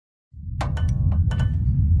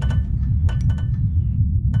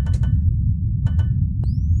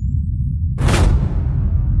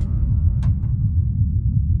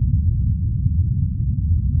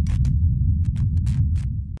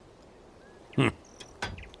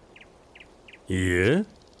Iye,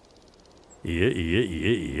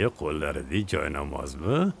 qo'llarida joy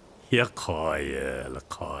namozmi? Qoyil,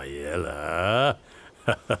 ha.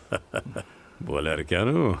 Bo'lar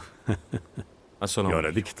ekan-u. Assalomu alaykum.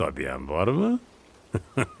 Yonida kitobi ham bormi?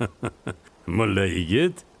 Mulla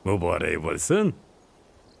yigit, muborak bo'lsin.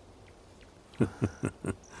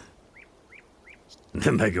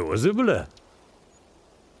 Nimaga o'zi bular?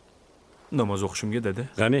 Namoz o'qishimga dedi.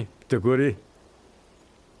 Qani, bitta ko'ring.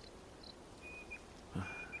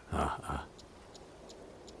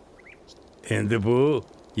 Endi bu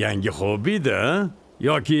yangi hobbida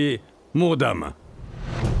yoki modami?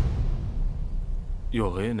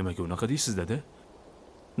 Yo'q, nimaga unaqa deysiz dedi?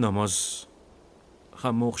 Namoz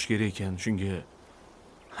hamma o'qish kerak ekan, shunga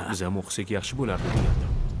biz ham o'qisak yaxshi bo'lardi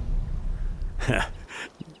degandim.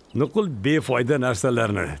 Nuqul befoyda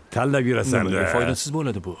narsalarni tanlab yurasan. Nimaga foydasiz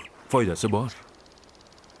bo'ladi bu? Foydasi bor.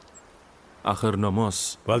 Axir namoz.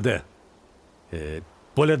 Bo'ldi.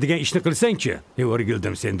 Bo'ladigan ishni qilsang-chi.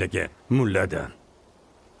 O'rgildim sendagi mulladan.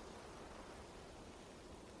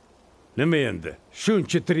 Nima endi?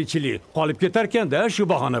 Shuncha tirikchilik qolib ketarkan-da shu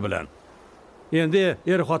bahona bilan. Endi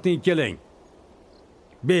xotin ikkalang.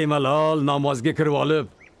 Bemalol namozga kirib olib,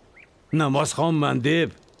 namozxonman deb,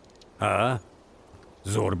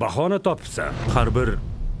 zo'r bahona topibsan. Har bir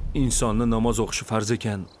insonni namoz o'qishi farz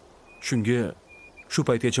ekan. Shunga shu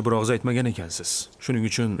paytgacha bir og'iz aytmagan ekansiz. Shuning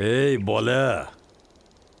uchun, ey bola,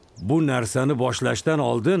 bu narsani boshlashdan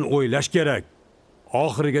oldin o'ylash kerak.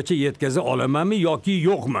 Oxirigacha yetkaza olamanmi yoki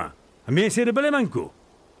yo'qmi? Men seni bilaman-ku.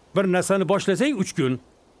 Bir narsani boshlasang 3 kun,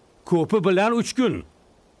 ko'pi bilan 3 kun.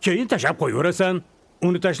 Keyin tashab qo'yverasan.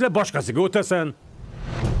 Uni tashlab boshqasiga o'tasan.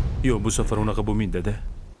 yo'q, bu safar unaqa bo'lmaydi dedi.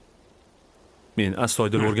 Men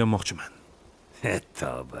astoydil o'rganmoqchiman.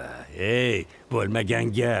 Tavba. Ey, bo'lmagan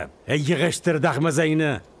gap. Yig'ishtir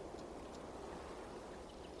dahmazangni.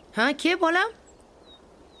 Ha, ke bolam?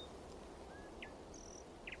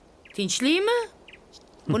 Tinchlikmi?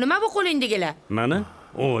 Bu nima bu qo'lingdagilar? Mana,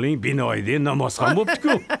 o'g'ling binoyida namozxon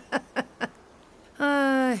bo'pti-ku.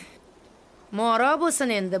 Ay. Mora bo'lsin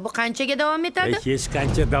endi. Bu qanchaga davom etadi? Hech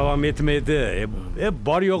qancha davom etmaydi.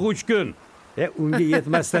 Bor yo'g'i 3 kun. Unga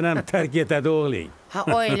yetmasdan ham tark etadi o'g'ling. Ha,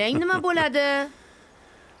 oilang nima bo'ladi?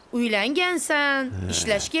 Uylangansan,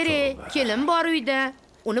 ishlash kerak, kelin bor uyda.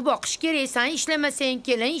 Uni boqish kerak, sen ishlamasang,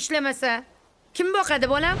 kelin ishlamasa. Kim boqadi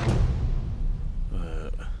bolam?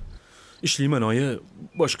 Ishlayman oyi,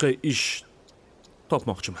 boshqa ish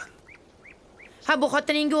topmoqchiman. Ha, bu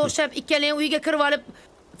xotiningga o'xshab ikkalang uyga kirib olib,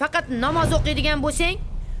 faqat namoz o'qiydigan bo'lsang,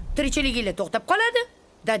 tirikchiliginglar to'xtab qoladi.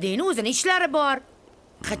 Dadangning o'zining ishlari bor.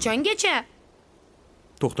 Qachongacha?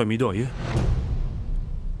 To'xtamaydi oyi.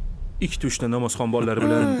 2-3 ta namozxon bolalari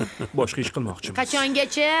bilan boshqa ish qilmoqchiman.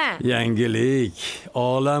 Qachongacha? Yangilik,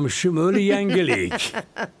 olam shumul yangilik.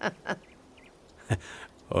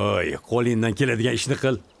 Oy, qo'lingdan keladigan ishni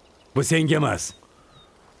qil. Bu senga emas.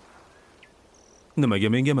 Nimaga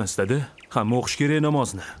menga emas dedi? Hamma o'qish kerak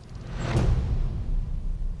namozni.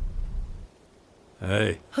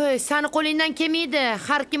 Hey, seni qo'lingdan kelmaydi.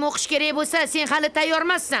 Har kim o'qish kerak bo'lsa, sen hali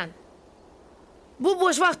tayyormassan. Bu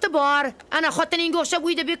bo'sh vaqti bor. Ana xotiningga o'xshab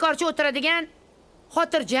uyda bekorchi o'tiradigan,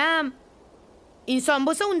 xotirjam inson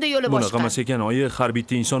bo'lsa, unda yo'li boshqa. Bunaqa emas ekan, oyi, har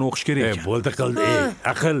bitta inson o'qish kerak ekan. Bo'ldi qildi,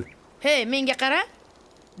 aql. Hey, menga qara.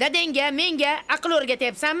 Dadangga, menga aql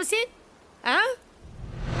o'rgatyapsanmi sen? Ha?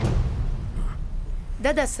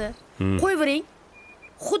 Dadasi, qo'yvering.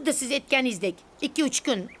 Xuddi siz aytganingizdek 2-3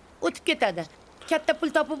 kun o'tib ketadi. Katta pul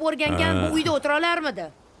topib o'rgangan bu uyda o'tira olarmidi?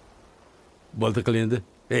 Bo'ldi qil endi.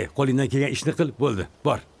 Qo'lingdan kelgan ishni qil, bo'ldi.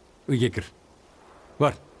 Bor, uyga kir.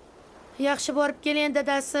 Bor. Yaxshi borib keling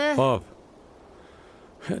dadasi. Xo'p.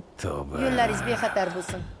 Tavba. Yo'llaringiz bexatar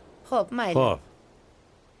bo'lsin. Xo'p, mayli. Xo'p.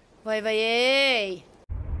 Voy, ey.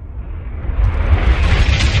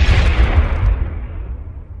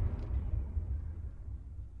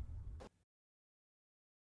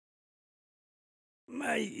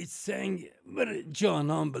 May ichsang bir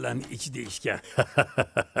jonon bilan ich deyishgan.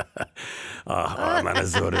 Mana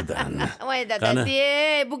zo'ridan. Voy dadasi,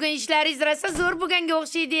 bugun ishlaringiz rosa zo'r bo'lganga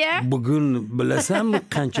o'xshaydi-ya. Bugun bilasanmi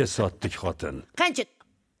qancha sotdik xotin? Qancha?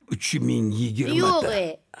 3020 Yo'q.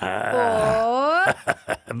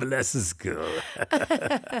 Bilasiz-ku.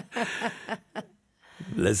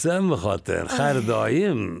 Bilasanmi xotin, har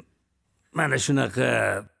doim mana shunaqa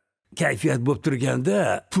kayfiyat bo'lib turganda,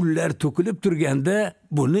 pullar to'kilib turganda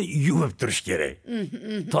buni yuvib turish kerak.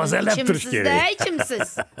 Tozalab turish kerak. Ichimsiz.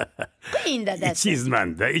 Qo'ying dadasi.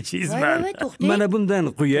 Ichizman-da, ichizman. Mana bundan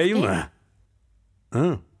qo'yaymi?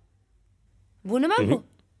 Bu nima bu?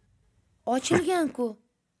 Ochilgan-ku.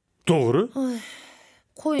 To'g'ri.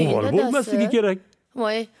 Qo'ying dadasi. Bo'lmasligi kerak.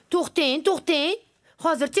 Voy, to'xtang.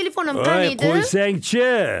 Hozir telefonim Voy, qaniydi?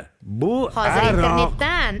 qo'ysang-chi. Bu Hozir aroq.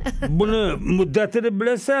 internetdan. Buni muddatini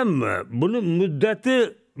bilasanmi? Buni muddati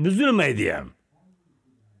buzilmaydi ham.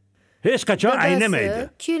 Hech qachon aynamaydi.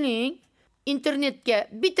 Keling, internetga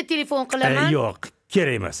bitta telefon qilaman. Yo'q,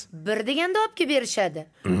 kerak emas. Bir deganda olib kelib berishadi.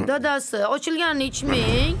 Dadasi, ochilganini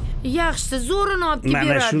ichmang. Yaxshisi zo'rini olib kelib beradi.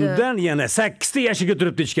 Mana shundan yana 8 ta yashiga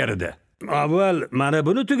turibdi ichkarida. Avval mana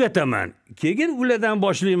buni tugataman. Keyin ulardan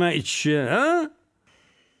boshlayman ichishni, ha?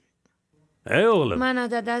 Ey o'g'lim.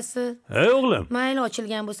 Mana dadasi. Ey o'g'lim. Mayli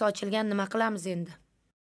ochilgan bo'lsa ochilgan, nima qilamiz endi?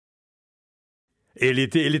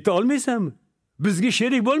 Elita olmaysanmi? Bizga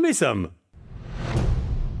sherik bo'lmaysanmi?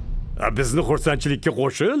 Bizni xursandchilikka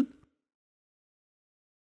qo'shil.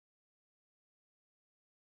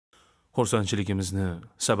 Xursandchiligimizni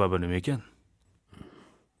sababi nima ekan?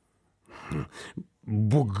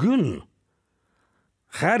 Bugun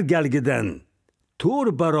har galgidan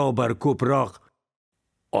 4 barobar ko'proq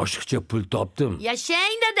oshiqcha pul topdim.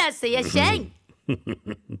 Yashang dadasi, yashang.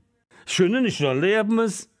 Shuni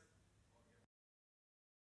nishonlayapmiz.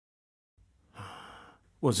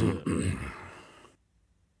 O'zi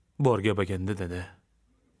bor gap ekanda dada.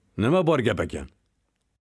 Nima bor gap ekan?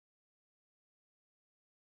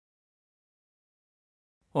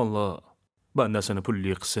 Alloh bandasini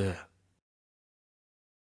pulli qilsa,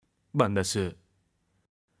 bandasi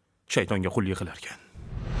shaytonga qullik qilar ekan.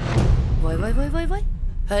 Voy.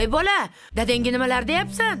 Hey bola, dadangga nimalar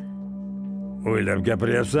deyapsan? O'ylab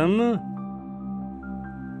gapiryapsanmi?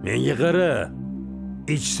 Menga qara.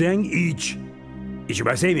 Ichsang ich.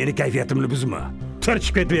 Ichmasang meni kayfiyatimni buzma.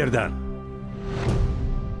 Tirchib ket bu yerdan.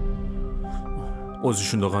 O'zi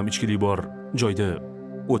shundoq ham ichkilik bor joyda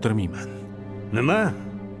o'tirmayman. Nima?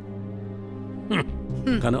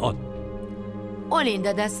 Qani ot. Oling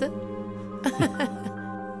dadasi.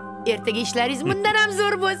 Ertaga ishlaringiz bundan ham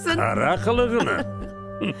zo'r bo'lsin. Qara qilig'ini.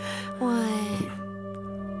 Voy.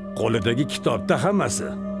 Qo'lidagi kitobda hammasi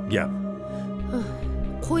gap.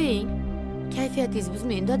 Qo'ying. Kayfiyatingiz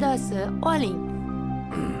buzmang dadasi. Oling.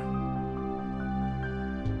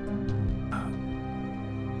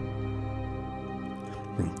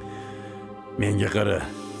 Menga qara.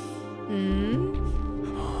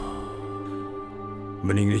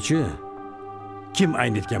 Buningni-chi kim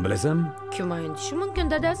aynitgan bilasanmi? Kim aynitishi mumkin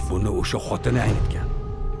dadasi? Buni o'sha xotini aynitgan.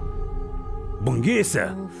 Bunga esa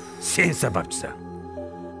sen sababchisan.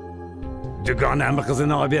 Dugonamni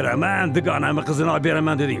qizini olib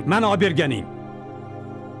beraman, deding. Mana olib berganing.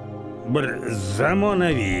 Bir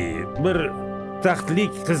zamonaviy, bir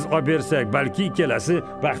taxtlik qiz olib bersak, balki ikkalasi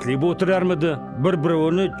baxtli bo'lib o'tirarmidi?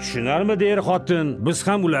 Bir-birini tushunarmidi er-xotin? Biz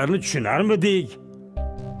ham ularni tushunarmidik?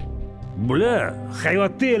 Bular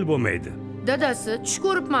hayotda el bo'lmaydi. Dadasi, tush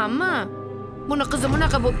ko'ribmanmi? Buni qizi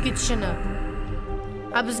bunaqa bo'lib ketishini.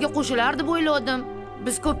 Bizga qo'shilar deb o'yladim.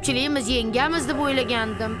 Biz ko'pchiligimiz yengamiz deb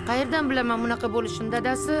o'ylagandim. Qayerdan bilaman bunaqa bo'lishini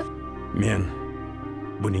dadasi? Men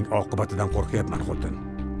buning oqibatidan qo'rqyapman, xotin.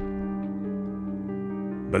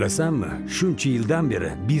 Bilasanmi, shuncha yildan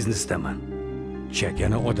beri biznesdaman.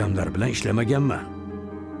 Chakana odamlar bilan ishlamaganman.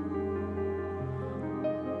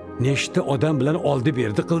 Nechta odam bilan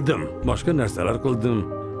oldi-berdi qildim, boshqa narsalar qildim.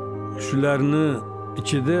 Shularni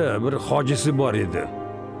ichida bir hojisi bor edi.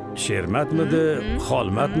 Shermatmidi,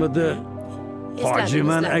 Xolmatmidi?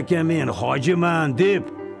 Hojiman aka, men hojiman deb,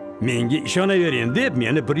 menga ishonavering deb,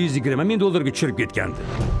 meni 120 ming dollarga tushirib ketgandi.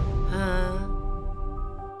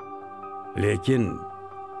 Lekin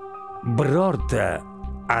birorta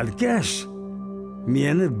alkash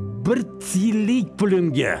meni 1 tiyinlik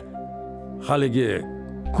pulimga haligi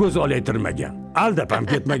ko'z olaytirmagan, aldab ham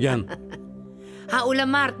ketmagan. Ular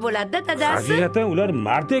mard bo'ladi-da dadasi. Haqiqatan ular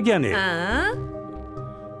mard ekan.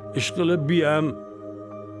 Ish qilib bu ham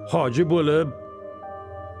hoji bo'lib,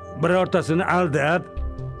 birortasini aldab,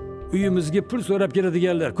 uyimizga pul so'rab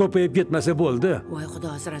keladiganlar ko'payib ketmasa bo'ldi. Voy xudo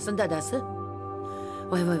asrasin dadasi.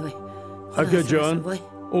 Voy. Akajon,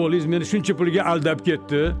 o'g'lingiz meni shuncha pulga aldab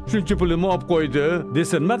ketdi, shuncha pulimni olib qo'ydi,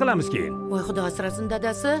 desa nima qilamiz keyin? Voy xudo asrasin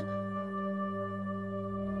dadasi.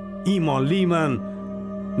 Iymonliman,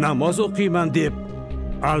 namoz o'qiyman deb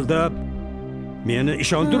aldab meni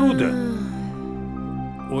ishontiruvdi.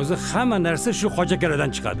 O'zi hamma narsa shu xojakaradan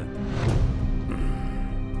chiqadi.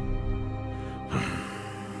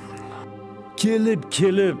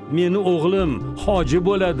 Kelib meni o'g'lim hoji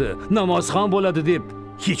bo'ladi, namozxon bo'ladi deb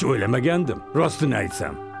hech o'ylamagandim, rostini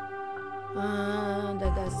aytsam.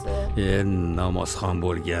 Dadasi. Namozxon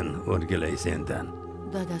bo'lgan o'rgilay sendan.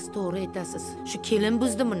 Dadasi, to'g'ri aytasiz. Shu kelin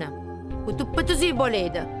buzdi buni. Bu tuppa-tuzuk bola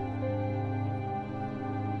edi.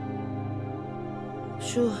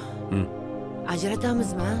 Shu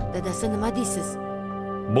ajratamizmi? Dadasi, nima deysiz?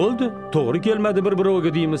 Bo'ldi, to'g'ri kelmadi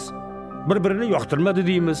bir-biriga deymiz. Bir-birini yoqtirmadi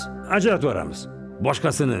deymiz. Ajratib beramiz.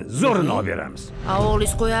 Boshqasini zo'rini olib beramiz.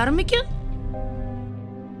 O'g'lingiz qo'yarmikin?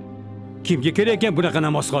 Kimga kerak ekan bunaqa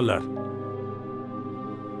namozxonlar?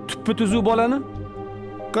 Tuppi tuzuv bolani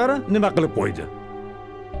qara nima qilib qo'ydi.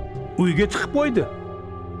 Uyga tiqib qo'ydi.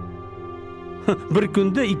 Bir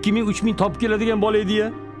kunda 2000-3000 topib keladigan bola edi-ya.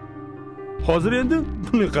 Hozir endi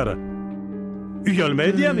buni qara.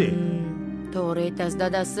 Uyalmaydi-yami? To'g'ri aytasiz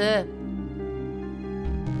dadasi.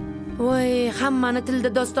 Voy, hammani tilda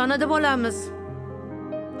dostona deb olamiz.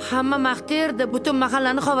 Hamma maqterdi, butun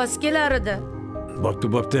mahallani havasi kelar edi.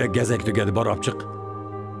 Bo'pti, gazak tugadi, bor olib chiq.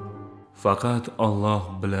 Faqat Alloh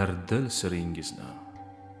bilar dil siringizni.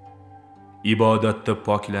 Ibodatda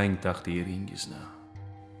poklang taqdiringizni.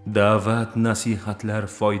 Da'vat nasihatlar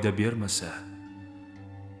foyda bermasa,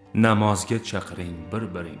 namozga chaqiring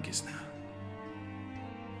bir-biringizni.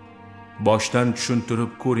 Boshdan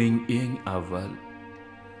tushuntirib ko'ring eng avval.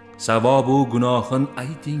 Savob u gunohin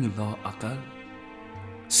ayting loaqal.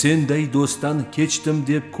 Senday do'stdan kechdim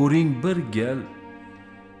deb ko'ring bir gal.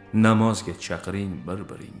 Namozga chaqiring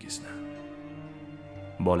bir-biringizni.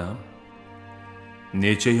 Bolam,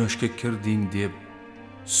 necha yoshga kirding deb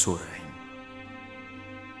so'rang.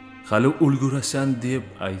 Hali ulgurasan deb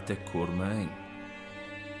ayta ko'rmang.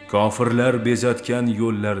 Kofirlar bezatgan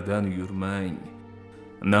yo'llardan yurmang.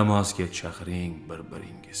 Namozga chaqiring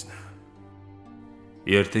bir-biringizni.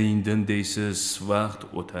 Erta indin deysiz, vaqt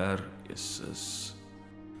o'tar essiz.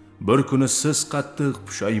 Bir kuni siz qattiq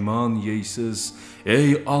pushaymon yeysiz. Ey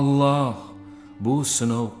Alloh, bu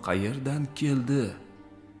sinov qayerdan keldi?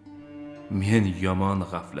 Men yomon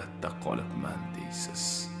g'aflatda qolibman deysiz.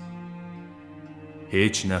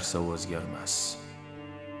 Hech narsa o'zgarmas.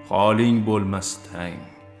 Holing bo'lmas tang.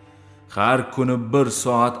 Har kuni 1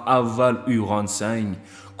 soat avval uyg'onsang,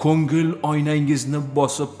 ko'ngil oynangizni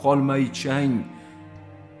bosib qolmay chang.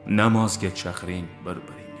 Namozga chaqiring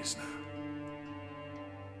bir-biringizni.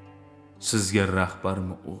 Sizga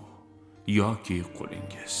rahbarmi u yoki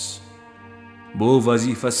qulingiz? Bu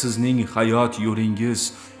vazifa sizning hayot yo'lingiz.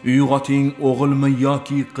 Uyg'oting o'g'ilmi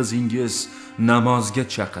yoki qizingiz? Namozga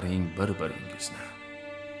chaqiring bir-biringizni.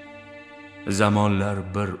 Zamonlar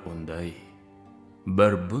bir unday,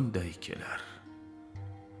 bir bunday kelar.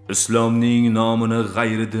 Islomning nomini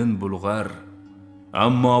g'ayridan bulg'ar,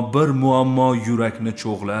 ammo bir muammo yurakni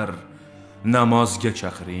cho'g'lar. Namozga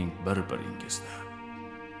chaqiring bir-biringizni.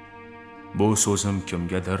 Bu so'zim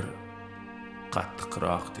kimgadir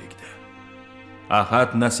qattiqroq tegdi. Ahad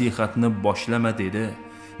nasihatni boshlama dedi.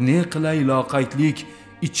 Ne qilay loqaydlik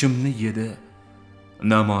ichimni yedi.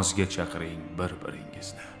 Namozga chaqiring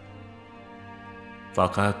bir-biringizni.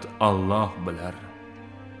 Faqat Alloh bilar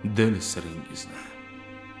dil siringizni.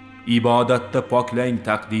 Ibodatda poklang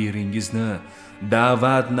taqdiringizni.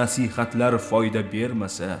 Da'vat nasihatlar foyda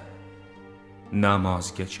bermasa,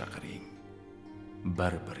 namozga chaqiring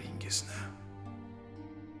bir-biringizni.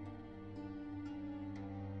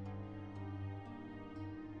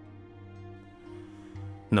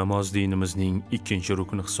 Namoz dinimizning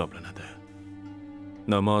 2-rukni hisoblanadi.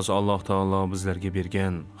 Namoz Alloh taolo bizlarga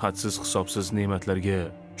bergan hadsiz hisobsiz ne'matlarga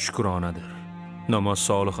shukronadir. Namoz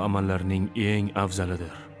solih amallarning eng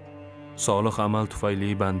afzalidir. Solih amal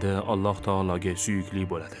tufayli banda Alloh taologa suyukli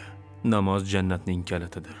bo'ladi. Namoz jannatning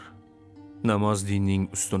kalitidir. Namoz dinning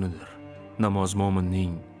ustunidir. Namoz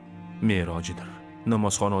mo'minning merojidir.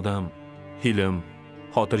 Namozxon odam ilm,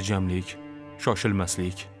 xotirjamlik,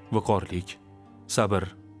 shoshilmaslik, viqorlik, sabr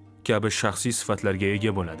kabi shaxsiy sifatlarga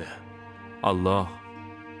ega bo'ladi. Alloh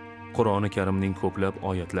Qur'oni Karimning ko'plab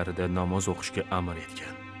oyatlarida namoz o'qishga amr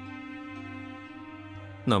etgan.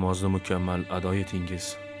 Namozni mukammal ado etingiz,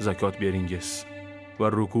 zakot beringiz va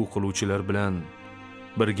ruku qiluvchilar bilan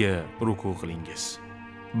birga ruku qilingiz.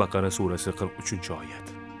 Baqara surasi 43-oyat.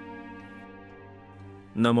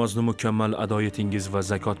 Namozni mukammal ado etingiz va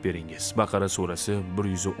zakot beringiz. Baqara surasi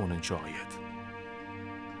 110-oyat.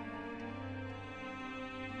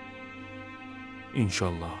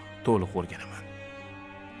 Inshaalloh to'liq o'rganaman.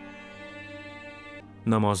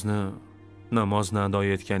 Namozni ado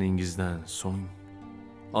etganingizdan so'ng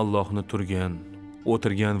Allohni turgan,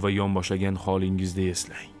 o'tirgan va yonboshlagan holingizda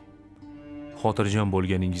eslang. Xotirjam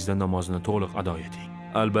bo'lganingizda namozni to'liq ado eting.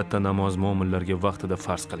 Albatta namoz mo'minlarga vaqtida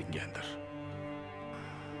farz qilingandir.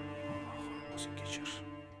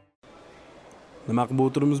 Nima qilib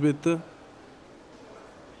o'tirimiz bu yerda?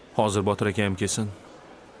 Hozir Botir akam kelsin.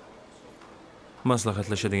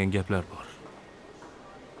 Maslahatlashadigan gaplar bor.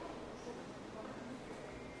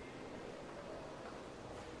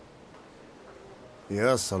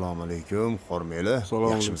 Assalomu alaykum, Xormeli.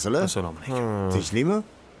 Yaxshimisizlar? Assalomu alaykum. Tinchlikmi?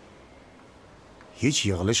 Hech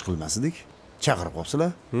yig'ilish qilmasdik. Chaqirib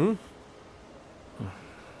qopsizlar.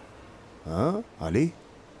 Ha, Ali.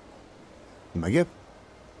 Nima gap?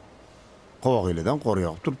 Qovog'ingizdan qor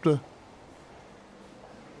yog'ib turibdi.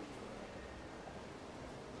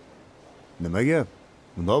 Nima gap?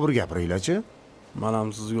 Bunda bir gapiringlar-chi. Men ham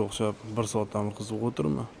sizga o'xshab 1 soatdan bir qiziq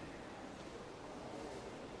o'tirman.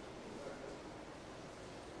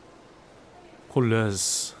 Xullas,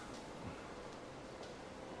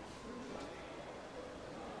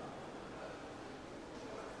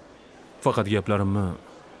 faqat gaplarimni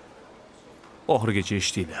oxirigacha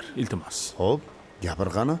eshitinglar, iltimos. Xo'p, gapir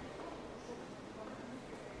qani.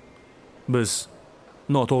 Biz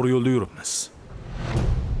noto'g'ri yo'lda yuribmiz.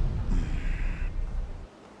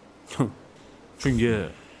 Shunga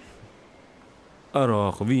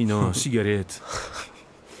aroq, vino, sigaret,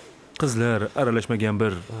 qizlar aralashmagan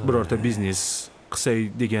birorta biznes qilsay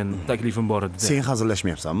degan taklifim bor edi. Sen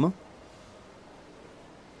hazillashmayapsanmi?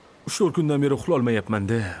 3-4 kundan beri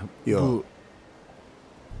uxlolmayapman-da. Yo'q.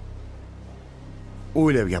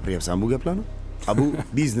 O'ylab gapiryapsan bu gaplarni? Bu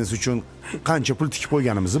biznes uchun qancha pul tikib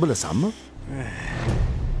qo'yganimizni bilasanmi?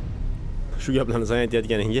 Shu gaplarni sen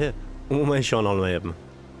aytayotganingga umuman ishona olmayapman.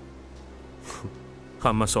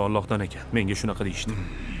 Hammasi Allohdan ekan. Menga shunaqa deyishdi.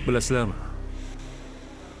 Bilasizlarmi?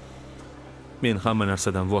 Men hamma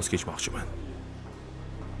narsadan voz kechmoqchiman.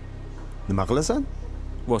 Nima qilasan?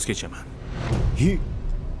 Voz kechaman.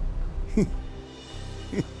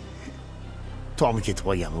 Tomi ketib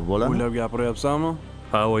qolganmi bolani? O'ylab gapiryapsanmi?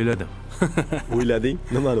 Ha, o'yladim. O'ylading?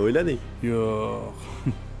 Nimani o'ylading? Yo'q.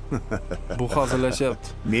 Bu hazillashyapti.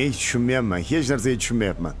 Men tushunmayapman. Hech narsaga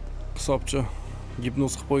tushunmayapman. Hisobchi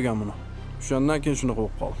gipnoz qilib qo'ygan buni. O'shandan keyin shunaqa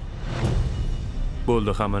bo'lib qoldi.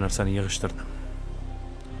 Bo'ldi, hamma narsani yig'ishtirdim.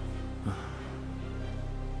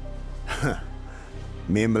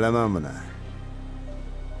 Men bilaman buni.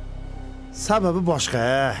 Sababi boshqa.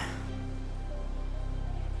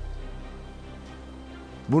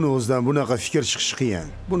 Buni o'zidan bunaqa fikr chiqishi qiyin.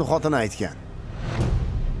 Buni xotini aytgan.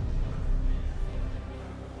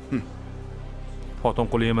 Xotin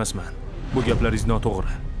quli emasman. Bu gaplaringiz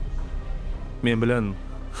noto'g'ri. Men bilan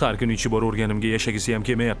har kuni ichib boraverganimga yashagisi ham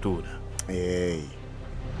kelmayapti uni. Ey.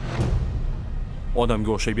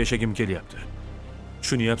 Odamga o'xshab yashagim kelyapti.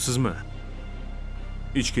 Tushunyapsizmi?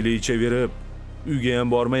 Ichkili ichaverib, uyga ham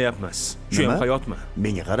bormayapmiz. Shu ham hayotmi?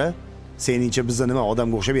 Menga qara. Seningcha biz nima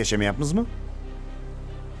odamga o'xshab yashamayapmizmi?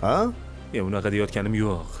 Ha? Unaqa deyotganim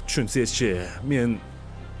yo'q. Tushunsangiz-chi, men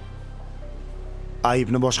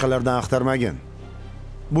aybni boshqalardan axtarmagin.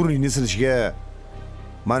 Burningni silishiga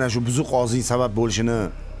mana shu buzuq og'zing sabab bo'lishini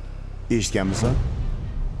eshitganmisan?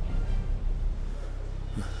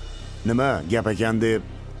 Nima gap ekan deb,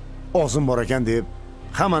 og'zim bor ekan deb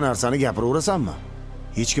hamma narsani gapiraverasanmi?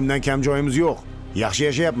 Hech kimdan kam joyimiz yo'q. Yaxshi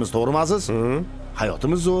yashayapmiz, to'g'rimi aziz?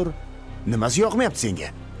 Hayotimiz zo'r. Nimasi yoqmayapti senga?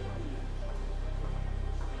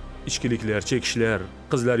 ichkiliklar, chekishlar,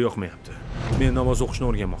 qizlar yoqmayapti. Men namoz o'qishni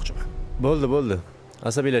o'rganmoqchiman. Bo'ldi.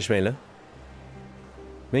 Asabiylashmanglar.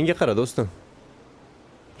 Menga qara do'stim.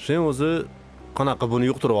 Sen o'zi qanaqa buni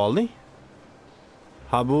yuqtirib olding?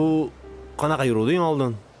 Ha, bu qanaqa yuruvding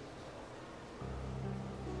oldin?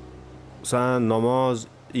 Sen namoz,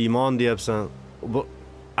 iymon deyapsan. Bu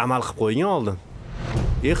amal qilib qo'ying oldin.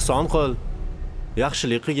 Ihson qil,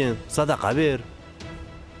 yaxshilik qilgin, sadaqa ber.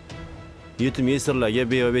 Yetim yesirlarga,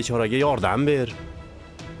 beva bechoraga yordam ber.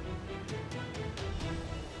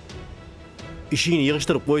 Ishingni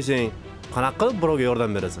yig'ishtirib qo'ysang, qanaqa qilib birovga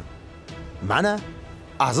yordam berasan? Mana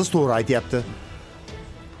Aziz to'g'ri aytayapti.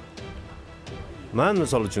 Men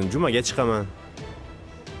misol uchun jumaga chiqaman.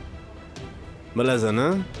 Bilasan-a?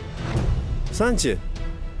 Sanchi?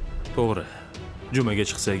 To'g'ri. Jumaga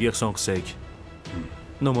chiqsak, ihson qilsak,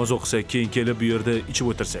 namoz o'qisak, keyin kelib bu yerda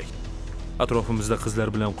ichib o'tirsak, atrofimizda qizlar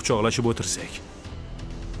bilan quchoqlashib o'tirsak,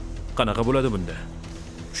 qanaqa bo'ladi bunda?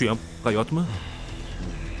 Shu ham hayotmi?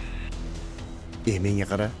 Menga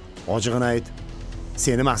qara, ochig'ini ayt.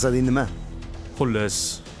 Seni maqsading nima? Xullas,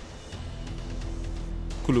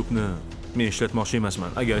 klubni men ishlatmoqchi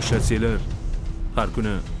emasman. Agar ishlatsanglar, har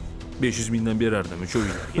kuni 500 mingdan berardim o'sha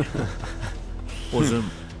uylarga. O'zim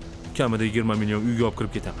kamida 20 million uyga olib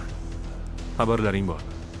kirib ketaman. Xabarlaring bor.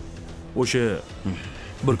 O'sha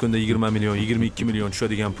bir kunda 20 million, 22 million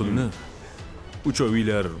tushadigan pulni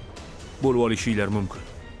uchoviylar bo'lib olishinglar mumkin,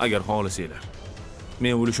 agar xohlasanglar.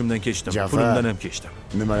 Men o'lishimdan kechdim, pulimdan ham kechdim.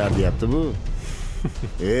 Nimalar deyapti bu?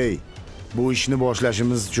 Ey, bu ishni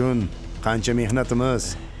boshlashimiz uchun qancha mehnatimiz,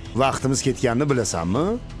 vaqtimiz ketganini bilasanmi?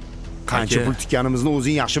 Qancha pul tikkanimizni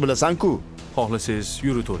o'zing yaxshi bilasan-ku. Xohlasangiz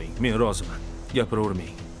yuritavering, men roziman.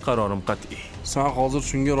 Gapiravermang. Qarorim qat'iy. Sen hozir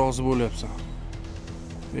shunga rozi bo'lyapsan.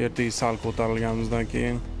 Ertaga sal ko'tarilganimizdan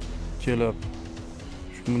keyin kelib,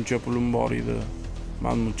 buncha pulim bor edi.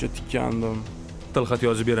 Men buncha tikkandim. Tilxat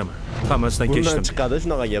yozib beraman. Hammasidan Bundan kechdim. chiqadi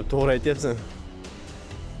shunaqa gap, to'g'ri aytyapsan.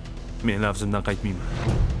 Men lafzimdan qaytmayman.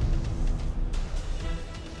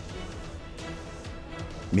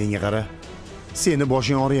 Menga qara. Seni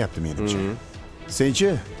boshing og'riyapti menimcha. Senchi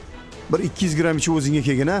bir 200 gram ichib o'zingga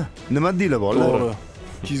kelgin-a? Nima deylar bolalar? To'g'ri.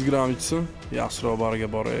 200 gram ichsin, yaxshiroq bariga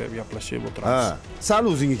borib gaplashib o'tiramiz. Ha, sal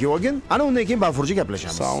o'zingga kelib olgin. Ana undan keyin bafurja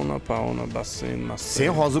gaplashamiz. Sauna, pauna, basseyn, masseyn.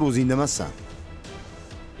 Sen hozir o'zingda emassan.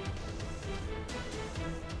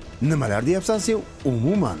 Nimalar deyapsan sen?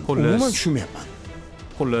 Umuman tushunmayapman.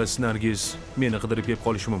 Xullas, Nargiz meni qidirib kelib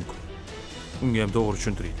qolishi mumkin. Unga ham to'g'ri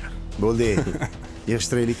tushuntiringlar. Bo'ldi.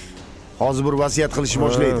 Yig'ishtiraylik. Hozir bir vasiyat qilishni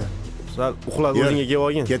boshlaydi. Sal uxlab o'zingga kelib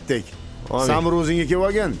olgin. Ketdik. Samir o'zingga kelib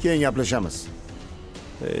olgin, keyin gaplashamiz.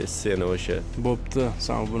 Seni o'sha. Bo'pti,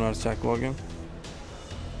 sen bu narsa chakib olgin.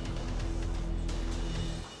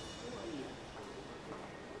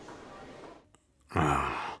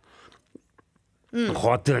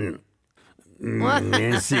 Xotin,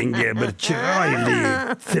 men senga bir chiroyli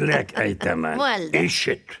tilak aytaman. Bo'ldi.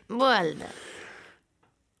 Eshit. Bo'ldi.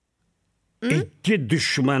 Ikki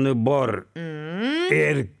dushmani bor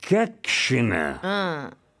erkak kishini.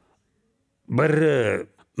 Biri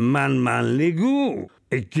manmanligu,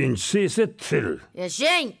 ikkinchisi esa til.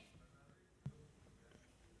 Yashang.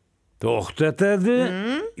 To'xtatadi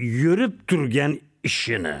yurib turgan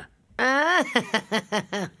ishini.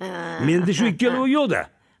 Menda shu ikkalovi yo'q-da.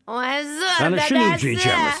 Zo'r. Qani shuning uchun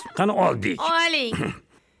ichamiz. Qani oldik. Oling.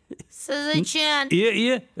 Siz uchun.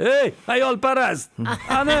 Ey, ayolparast.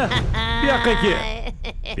 Ana, bu yoqqa kel.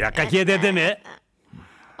 Bu yoqqa kel dedim-e.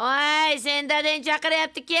 Voy, sen dadang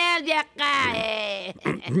chaqiryapti, kel bu yoqqa.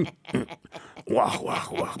 Vah.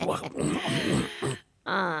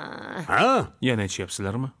 Ha? Yana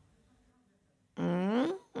ichyapsizlarmi?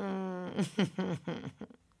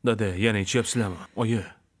 Dada, yana ichyapsizlarmi? Oyi.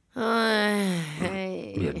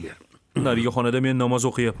 Ber. Narigi xonada men namoz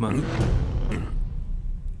o'qiyapman.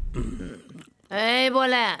 Ey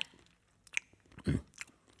bola.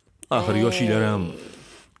 Axir yoshinglar ham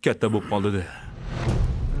katta bo'lib qoldi-da.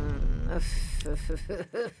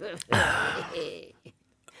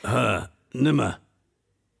 Ha, nima?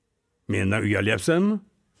 Mendan uyalyapsanmi?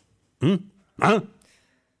 Ha?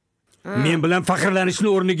 Men bilan faxrlanishni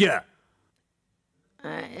o'rniga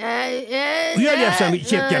uyalyapsanmi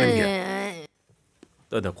ichayotganimga?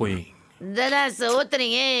 Dada, qo'ying. Dadasi,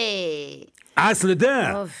 o'tiring, ey.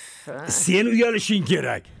 Aslida sen uyalishing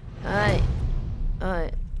kerak. Ay.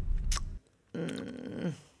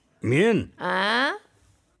 Men Ha?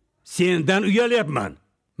 sendan uyalyapman.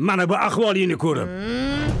 Mana bu ahvolingni ko'rib.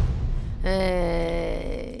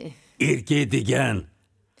 Erkak degan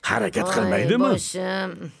harakat qilmaydimi? Boshim.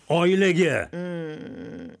 Oilaga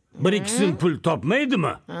bir ikkisin pul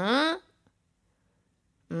topmaydimi?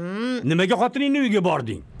 Nimaga xotiningning uyiga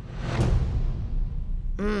bording?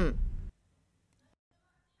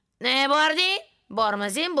 Ne bording?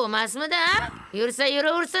 Bormasang bo'lmasmidi? Yursa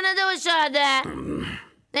yuraversin edi o'sha yerda.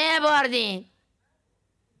 Ne bording?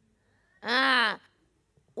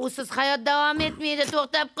 Usiz hayot davom etmaydi,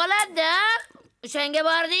 to'xtab qoladi. O'shanga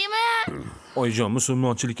bordingmi? Oyijon,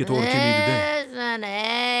 musulmonchilikka to'g'ri kelmaydi-da.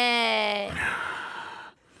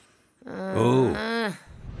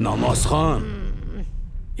 Namozxon.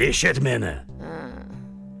 Eshit meni.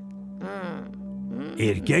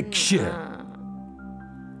 Erkak kishi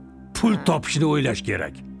pul topishni o'ylash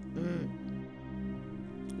kerak.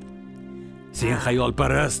 Sen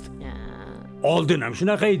xayolparast. Oldin ham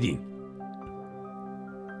shunaqa eding.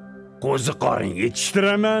 Qo'zi qorin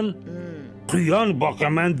yetishtiraman, quyon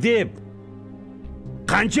boqaman deb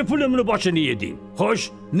qancha pulimni boshini yeding. Xo'sh,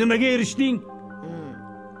 nimaga erishding?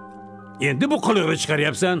 Endi bu qiliqni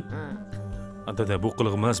chiqaryapsan. Dada, bu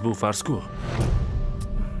qiliq emas, bu farz-ku.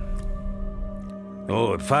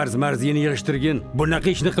 Farz marzini yig'ishtirgin. Bunaqa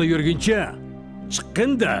ishni qilib yurguncha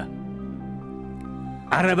chiqqinda.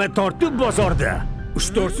 Araba tortib bozorda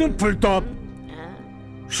 3-4 so'm pul top.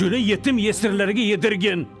 Shuni yetim yesirlarga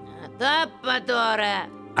yedirgin. Toppa to'g'ri.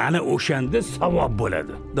 Ana o'shanda savob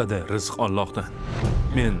bo'ladi. Dada, rizq Allohdan.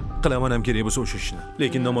 Men qilaman ham kerak bo'lsa o'sha ishni,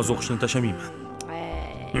 lekin namoz o'qishni tashamayman.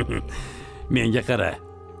 Menga qara.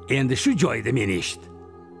 Endi shu joyda meni eshit.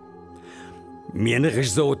 Meni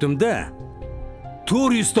g'ishzavotimda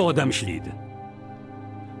 400 ta odam ishlaydi.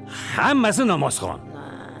 Hammasi namozxon.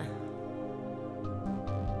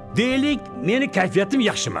 Deylik, meni kayfiyatim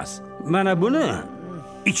yaxshi emas. Mana buni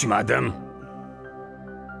ichmadim.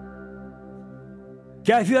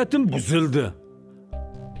 Kayfiyatim buzildi.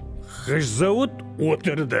 G'ishzavot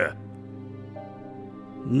o'tirdi.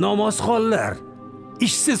 namozxonlar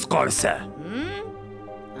ishsiz qolsa,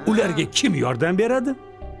 ularga kim yordam beradi?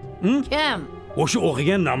 Kim? O'sha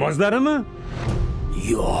o'qigan namozlarimi?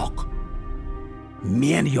 Yo'q.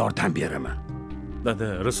 Men yordam beraman. Dada,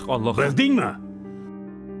 rizq Alloh. Bildingmi?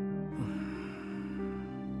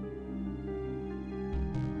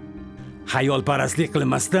 Hayolparastlik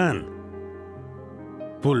qilmasdan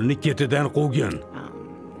pulni ketidan quvgin.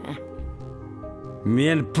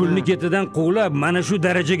 Men pulni ketidan quvlab mana shu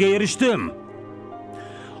darajaga erishdim.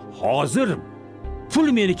 Hozir pul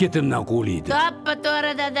meni ketimdan quvlaydi. Toppa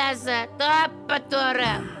to'g'ri dadasi, toppa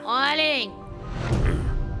to'g'ri. Oling.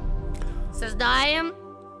 Siz doim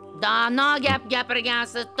dono gap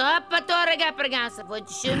gapirgansiz, toppa to'g'ri gapirgansiz. Bu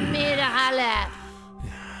tushunmaydi hali.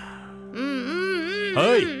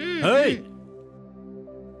 Hey!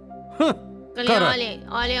 Qiling,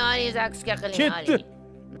 oling, zaksga qiling, Ketdi. oling.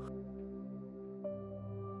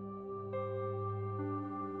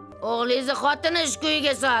 O'g'lingizni xotini ish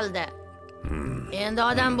kuyiga soldi. Endi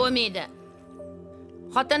odam bo'lmaydi.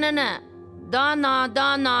 Xotinini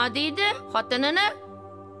dono deydi, xotinini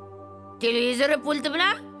televizori pulti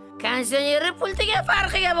bilan konditsioneri pultiga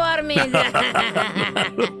farqiga bormaydi.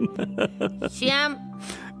 Shu ham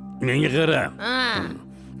Menga qara.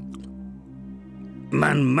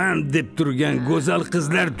 Man deb turgan go'zal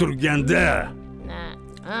qizlar turganda,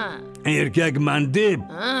 erkakman deb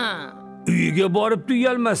uyiga borib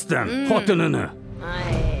tuyalmasdan xotinini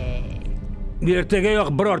ertagayoq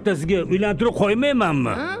birortasiga uylantirib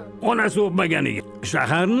qo'ymaymanmi? Onasi o'pmaganiga.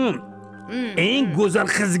 Shaharni eng go'zal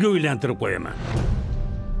qiziga uylantirib qo'yaman.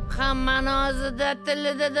 hammani o'zida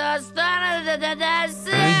tilida dostonida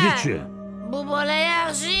dadasi. Endi-chi? Bu bola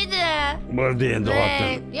yaxshi edi. Bo'ldi endi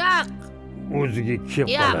xotin. Yo'q. O'ziga kelib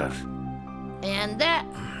qolar. Endi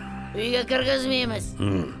uyga kirgizmaymiz.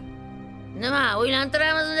 Nima,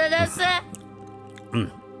 uylantiramizmi dadasi?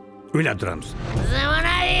 Uylantiramiz.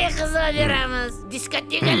 Zamonaviy qiz beramiz.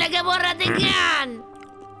 Diskotekalarga boradigan.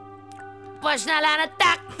 Poshnalarni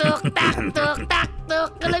taq-tuq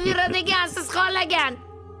qilib yuradigan, siz xohlagan.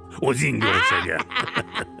 O'zingga o'xshagan.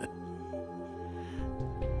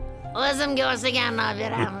 O'zimga o'xshaganni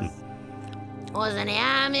beramiz. O'zini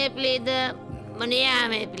ham eplaydi, buni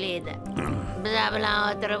ham eplaydi. Bizlar bilan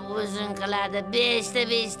o'tirib o'zin qiladi,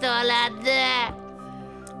 5ta oladi.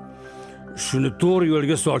 Shuni to'g'ri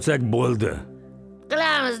yo'lga solsak bo'ldi.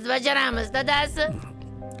 Qilamiz, bajaramiz, dadasi.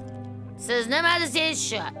 Siz nima desangiz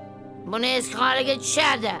shu. Buni eski holiga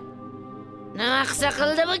tushadi. Nima qilsa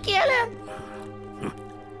qildi bu kelin?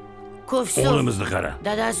 Kufsuf. O'g'limizni qara.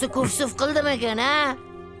 Dadasi kufsuf qildimikan, ha?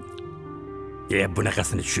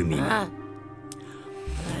 Bunaqasini tushunmayman.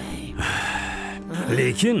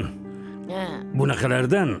 Lekin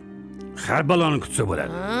bunaqalardan har baloni kutsa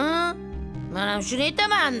bo'ladi. Men ham shuni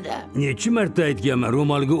aytaman-da. Necha marta aytganman,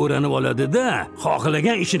 ro'molga o'ranib oladi-da,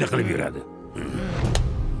 xohlagan ishini qilib yuradi.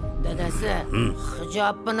 Dadasi,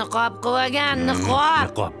 hijobni niqob qilgan,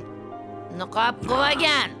 niqob. Niqob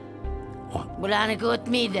qilgan. Bularniki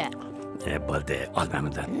o'tmaydi. Bo'ldi,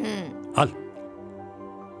 olmamidan. Ol.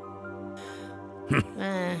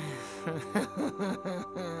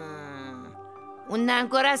 Undan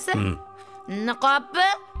ko'rasi, niqobni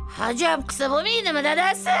hijob qilsa bo'lmaydimi,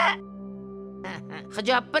 dadasi?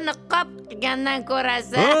 Hijobni niqob qilgandan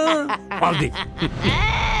ko'rasi. Oldik.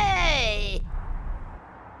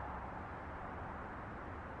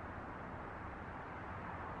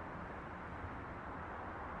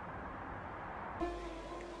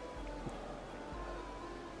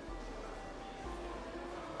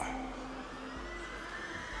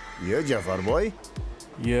 Yo, Jafarboy.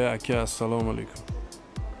 Ye, aka, assalomu alaykum.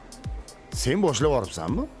 Sen boshlab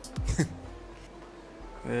olibsanmi?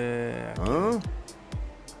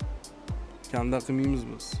 Kanda qilmaymiz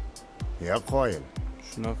biz. Ya qoyil.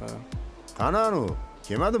 Shunaqa. Qanani u?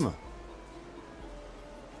 Kelmadimi?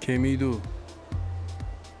 Kelmaydi u.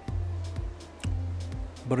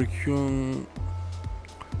 Bir kun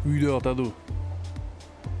uyda yotadi u.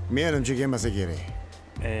 Menimcha kelmasa kerak.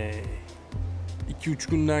 2-3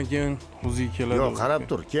 kundan keyin o'ziga keladi. Yo'q, qarab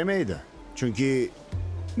tur, kelmaydi. Chunki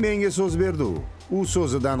menga so'z berdi u. U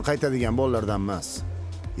so'zidan qaytadigan bolalardan emas.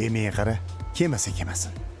 Menga qara, kelmasa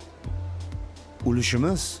kelmasin.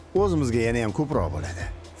 Ulushimiz o'zimizga yana ham ko'proq bo'ladi.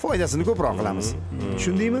 Foydasini ko'proq qilamiz.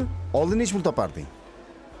 Tushundingmi? Oldin nech pul toparding?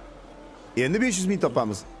 Endi 500 ming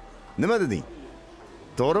topamiz. Nima deding?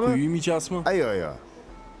 To'g'rimi? Uyim ichasizmi? Ayo.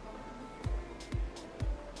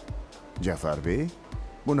 Jafarboy,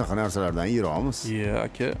 bunaqa narsalardan yiroqmiz. Ye,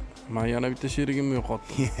 aka, men yana bitta sherigimni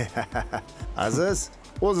yo'qotdim. Aziz,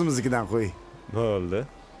 o'zimiznikidan qo'y. Bo'ldi.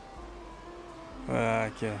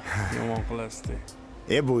 Aka, yomon qilasiz.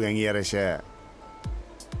 Bo'lganga yarasha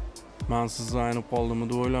Men sizni aynib qoldimmi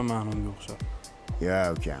deb o'ylaman unga o'xshab. Ya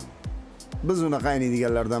ukam. Biz unaqa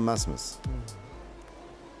ayniydiganlardan emasmiz.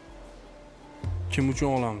 Kim uchun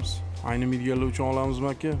olamiz? Aynimaydiganlar uchun olamizmi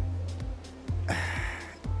aka?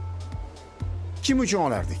 Kim uchun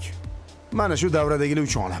olardik? Mana shu davradagilar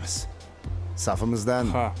uchun olamiz. Safimizdan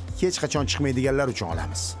hech qachon chiqmaydiganlar uchun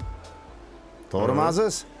olamiz. To'g'rimi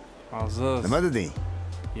Aziz? Aziz. Nima deding?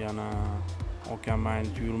 Yana akam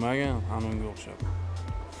aynib yurmagan, ana unga o'xshab.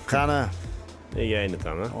 Qani, Nega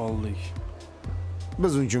aynitami? Oldik.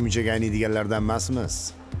 biz uncha-muncha ayniydiganlardan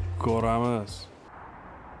emasmiz. Ko'ramiz.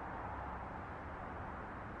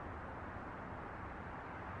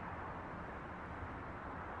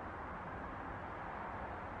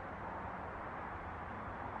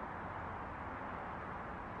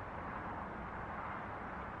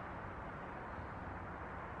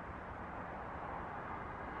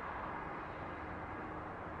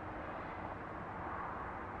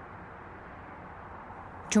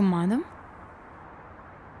 Tushunmadim.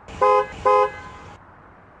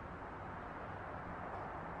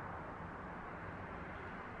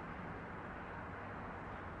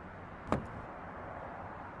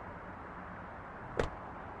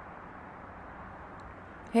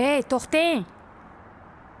 Hey, to'xtang.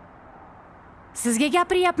 Sizga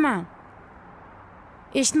gapiryapman.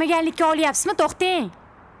 Eshitmaganlikka olyapsizmi? To'xtang.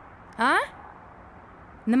 Ha?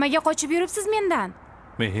 Nimaga qochib yuribsiz mendan?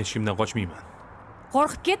 Men hech kimdan qochmayman.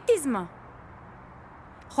 Qo'rqib ketdingizmi?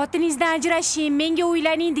 Xotiningizdan ajrashing, menga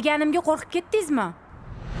uylaning deganimga qo'rqib ketdingizmi?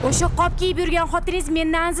 O'sha qop kiyib yurgan xotiningiz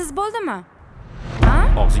mendan aziz bo'ldimi? Ha?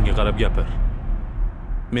 Og'zingga qarab gapir.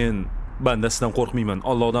 Men bandasidan qo'rqmayman,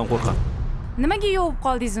 Allohdan qo'rqaman. Nimaga yovib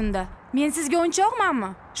qoldingiz unda? Men sizga o'nchoqmanmi?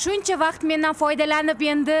 Shuncha vaqt mendan foydalanib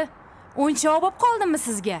endi o'nchoq bo'lib qoldimmi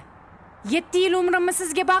sizga? 7 yil umrimni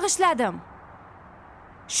sizga bag'ishladim.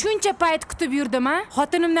 Shuncha payt kutib yurdim-a?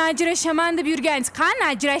 Xotinimdan ajrashaman deb yurganingiz qani,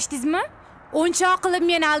 ajrashdingizmi? O'nchoq qilib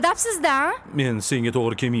meni aldabsiz-da? Men senga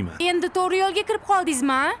to'g'ri kelmayman. Endi to'g'ri yo'lga kirib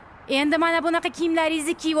qoldingizmi? Endi mana bunaqa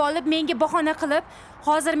kiyimlaringizni kiyib olib, menga bahona qilib,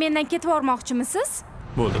 hozir mendan ketib bormoqchimisiz?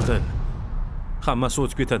 Bo'ldi, qil. Hammasi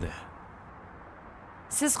o'tib ketadi.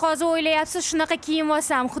 Siz hozir o'ylayapsiz, shunaqa kiyim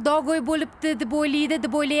olsam xudogo'y bo'libdi deb o'ylaydi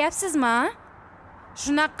deb o'ylayapsizmi?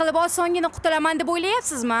 Shunaqa qilib osongina qutulaman deb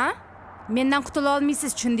o'ylayapsizmi? Mendan qutula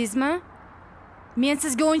olmaysiz, tushundingizmi? Men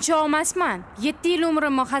sizga o'nchoq emasman. 7 yil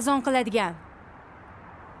umrimni xazon qiladigan.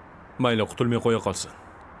 Mayli, qutulmay qo'ya qolsin.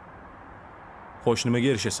 Xo'sh, nimaga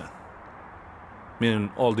erishasan? Men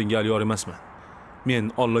oldinga yor emasman.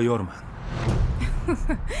 Men Alloh yorman.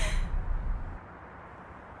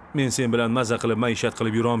 Men sen bilan maza qilib, maishat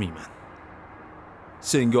qilib yura olmayman.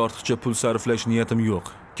 Senga ortiqcha pul sarflash niyatim yo'q.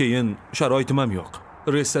 Keyin sharoitim ham yo'q.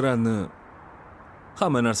 Restoranni,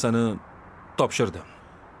 hamma narsani topshirdim.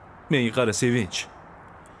 Menga qara, sevinch.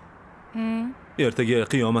 Ertaga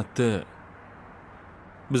qiyomatda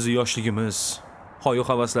bizni yoshligimiz,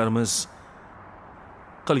 hoyu-havaslarimiz,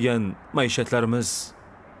 qilgan maishatlarimiz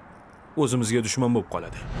o'zimizga dushman bo'lib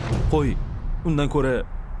qoladi. Qo'y, undan ko'ra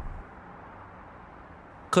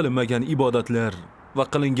qilinmagan ibodatlar va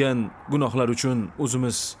qilingan gunohlar uchun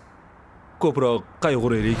o'zimiz ko'proq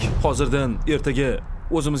qayg'uraylik. Hozirdan ertaga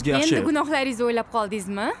o'zimizga yaxshi. Endi gunohlaringizni o'ylab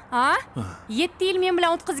qoldingizmi? Ha? 7 yil men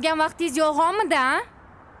bilan o'tkazgan vaqtingiz yolg'onmi-da?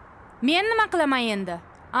 Men nima qilaman endi?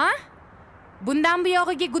 Ha? Bundan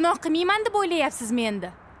buyog'iga gunoh qilmayman deb o'ylayapsizmi endi?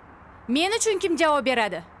 Men uchun kim javob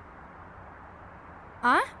beradi?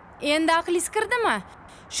 Ha? Endi aqlingiz kirdimi?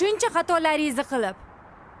 Shuncha xatolaringizni qilib.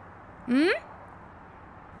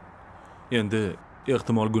 Endi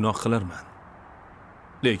ehtimol gunoh qilarman.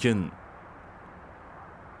 Lekin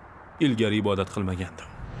ilgari ibodat qilmagandim.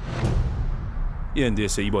 Endi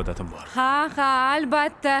esa ibodatim bor. Ha,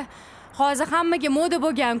 albatta. Hozir hammaga moda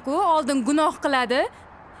bo'lgan-ku, oldin gunoh qiladi,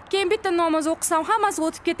 keyin bitta namoz o'qisam hammasi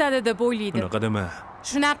o'tib ketadi deb o'ylaydi. Unaqa dema.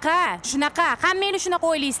 Shunaqa. Hammanglar shunaqa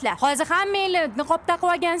o'ylaysizlar. Hozir hammanglar niqob taqib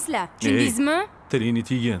olgansizlar. Tushundingizmi? Tilingni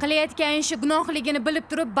tiygin. Qilayotgan ishi gunohligini bilib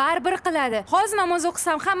turib baribir qiladi. Hozir namoz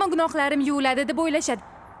o'qisam hamma gunohlarim yuviladi deb o'ylashadi.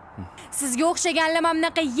 Sizga o'xshaganlar mana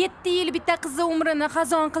bunaqa 7 yil bitta qizni umrini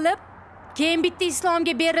xazon qilib, keyin bitta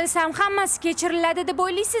islomga berilsam hammasi kechiriladi deb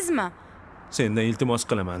o'ylaysizmi? Sendan iltimos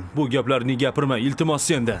qilaman. Bu gaplarni gapirma, iltimos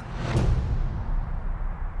sendan.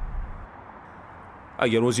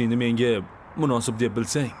 Agar o'zingni menga munosib deb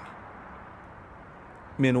bilsang,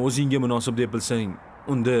 meni o'zingga munosib deb bilsang,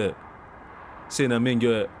 unda sen ham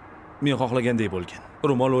menga men xohlagandek bo'lgin.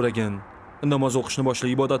 Ro'mol o'ragan, namoz o'qishni boshla,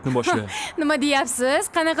 ibodatni boshla. Nima deyapsiz?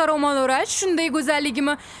 Qanaqa ro'mol o'rash? Shunday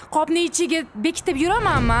go'zalligimni qopni ichiga bekitib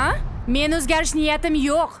yuramanmi? Men o'zgarish niyatim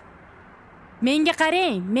yo'q. Menga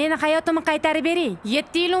qarang, meni hayotimni qaytarib bering.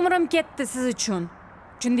 7 yil umrim ketdi siz uchun.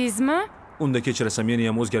 Tushundingizmi? Unda kechirasan, meni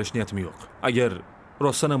ham o'zgarish niyatim yo'q. Agar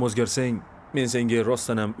rostdan ham o'zgarsang, men senga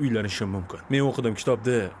rostdan ham uylanishim mumkin. Men o'qidim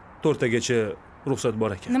kitobda 4 tagacha ruxsat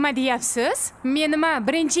bor ekan. Nima deyapsiz? Men nima,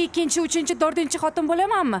 1-chi, 2-chi, 3-chi, 4-chi xotin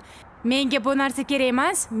bo'lamanmi? Menga bu narsa kerak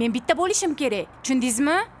emas. Men bitta bo'lishim kerak.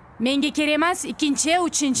 Tushundingizmi? Menga kerak emas 2-chi,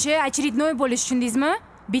 3-chi очередной bo'lish, tushundingizmi?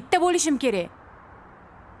 Bitta bo'lishim kerak.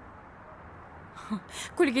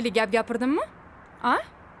 Kulgili gap gapirdimmi? Ha,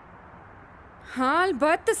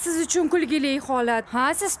 albatta siz uchun kulgili holat.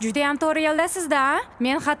 Ha, siz juda ham to'g'ri yo'ldasiz-da.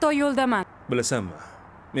 Men xato yo'ldaman. Bilasanmi?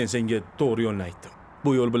 Men senga to'g'ri yo'lni aytdim.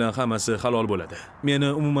 Bu yo'l bilan hammasi halol bo'ladi. Meni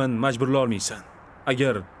umuman majburlay olmaysan.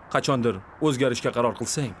 Agar qachondir o'zgarishga qaror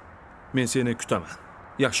qilsang, men seni kutaman.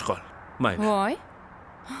 Yaxshi qol. Mayli. Voy.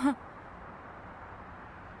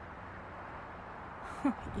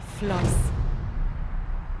 Iflos.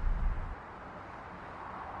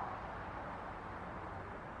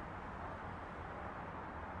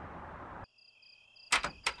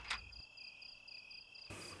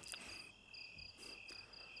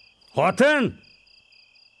 Xotin!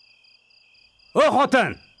 O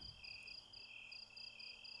xotin!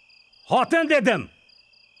 Xotin dedim.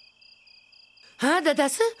 Ha,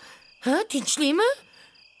 dadasi? Ha, tinchlikmi?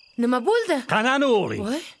 Nima bo'ldi? Qanani o'g'ling?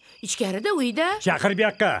 Voy, ichkarida uyda. Chaqir bu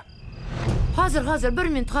yoqqa. Hozir, 1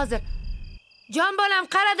 minut hozir. Jon bolam,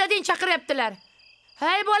 qara dading chaqiryaptilar.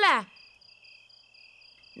 Hey bola.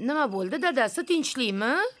 Nima bo'ldi dadasi,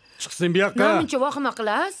 tinchlikmi? Chiqsin bu yoqqa. Namuncha vahima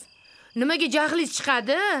qilasiz? Nimaga jahlingiz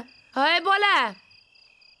chiqadi? Hey bola.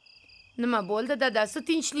 Nima bo'ldi dadasi,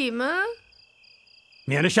 tinchlikmi?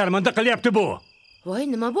 Meni sharmanda qilyapti bu. Voy,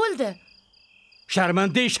 nima bo'ldi?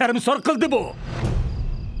 Sharmanda sharmisor qildi bu.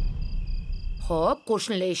 Xo'p,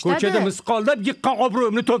 qo'shnilar eshitadi. Ko'chada misqollab yiqqan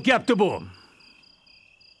obro'yimni to'kyapti bu.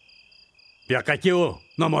 Bu yoqqa ke u,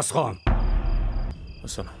 namozxon.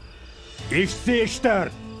 Assalom. Eshitsa eshitar.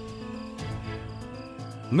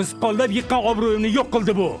 Misqollab yiqqan obro'yimni yo'q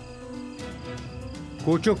qildi bu.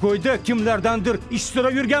 Ko'cha-ko'yda kimlardandir ish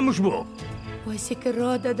so'rab yurganmish bu. Voy,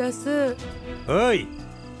 sekinroq dadasi. Ey,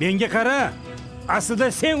 menga qara. Aslida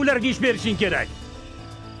sen ularga ish berishing kerak.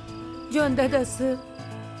 Jon dadasi.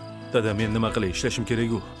 Dada, men nima qilay? Ishlashim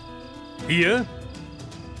kerak-ku. Iye?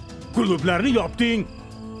 Klublarni yopding.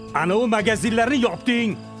 Ana u magazinlarni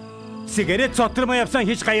yopding. Sigaret sottirmayapsan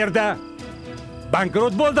hech qayerda.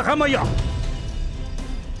 Bankrot bo'ldi hamma yoq.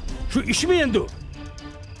 Shu ishmi endi?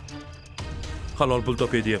 Halol pul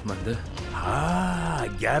topay deyapman-da. Ha,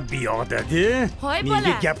 gap bu yoqda-da. Hoy bola.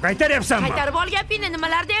 Menga gap qaytaryapsanmi? Qaytarib ol gapingni,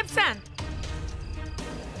 nimalar deyapsan?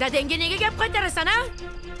 Dadangga nega gap qaytarasan, ha?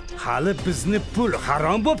 Hali bizni pul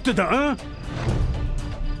harom bo'pti-da, ha?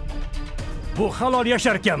 Bu halol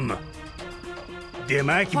yasharkanmi?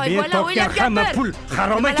 Demak, men topgan hamma pul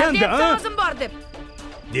harom ekanda, ha? O'zim bor deb.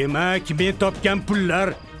 Demak, men topgan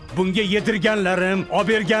pullar, bunga yedirganlarim, olib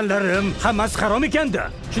berganlarim hammasi harom ekanda.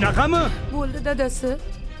 Shunaqami? Bo'ldi dadasi.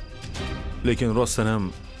 Lekin rostdan ham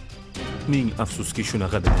ming afsuski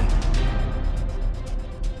shunaqa dedi.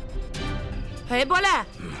 Hey bola,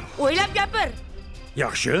 o'ylab gapir.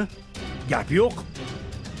 Yaxshi. Gap yo'q.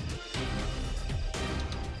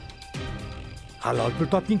 Halol pul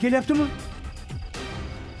topging kelyaptimi?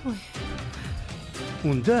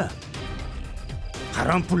 Unda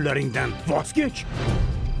harom pullaringdan voz kech.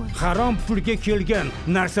 Harom pulga kelgan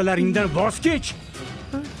narsalaringdan voz kech.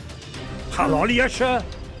 Halol yasha.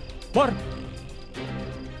 Bor.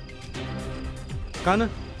 Qani,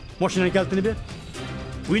 mashinaning kalitini ber.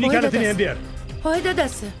 Uyning kalitini ham ber. Voy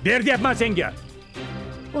dadasi. Ber deyapman senga.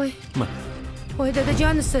 Voy. Voy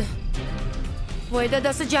dadajonisi. Voy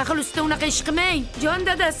dadasi, jahl ustida unaqa ish qilmang. Jon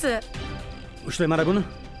dadasi. Ushla mana buni.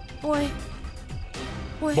 Voy.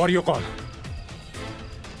 Voy. Bor yo'qol.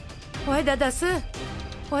 Voy dadasi.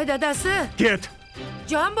 Voy dadasi. Ket.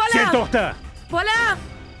 Jon bolam. Sen to'xta. Bolam.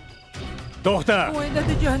 To'xta. Voy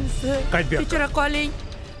dadajonisi. Qayt bu yoqqa. Kechira qoling.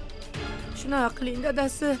 Shunaqa qiling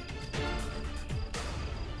dadasi.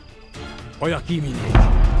 Oyoq kiyimingni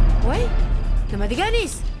Voy. Nima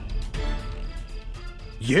deganingiz?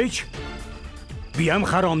 yech. Bu ham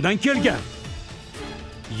haromdan kelgan.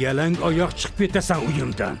 Yalang oyoq chiqib ketasan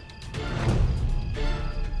uyimdan.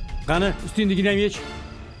 Qani, ustingligini ham yech.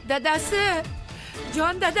 Dadasi.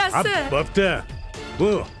 Jon dadasi. Bo'pti.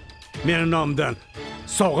 Bu meni nomimdan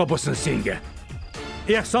sovg'a bo'lsin senga.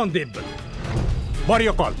 Ehson deb bil. Bor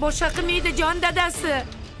yo'qol. Boshqa qilmaydi jon dadasi.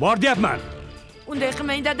 Bor deyapman. Unday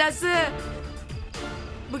qilmang dadasi.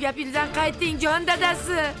 Bu gapingizdan qayting jon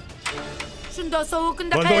dadasi. Shundoq sovuq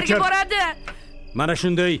kunda qayerga boradi? Mana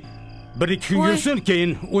shunday 1-2 kun yursin,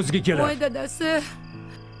 keyin o'ziga keladi. Voy dadasi.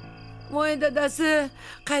 Voy dadasi,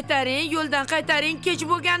 qaytaring, yo'ldan qaytaring. Kech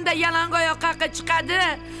bo'lganda yalang oyoqqa chiqadi.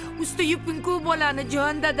 Usti yupinku bolani,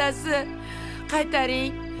 jon dadasi.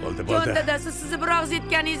 Qaytaring. Bo'ldi. Jon dadasi, sizni bir og'iz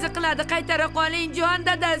etganingizni qiladi. Qaytara qoling, jon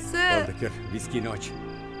dadasi. Bo'ldi, kir. Viskini och.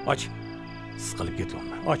 Och. Siqilib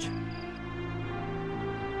ketyapman. Och.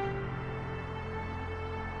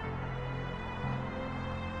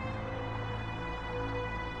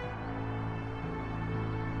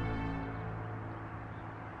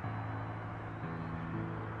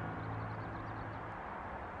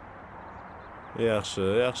 Yaxshi,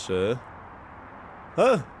 yaxshi. Ha,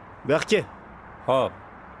 Baxti. Xo'p.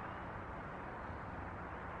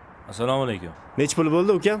 Assalomu alaykum. Nech pul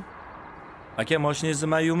bo'ldi, ukam? Aka, mashinangizni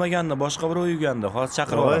men yuvmaganda, boshqa birov yuvganda. Hozir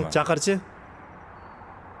chaqirib Voy, olaman. chaqirchi.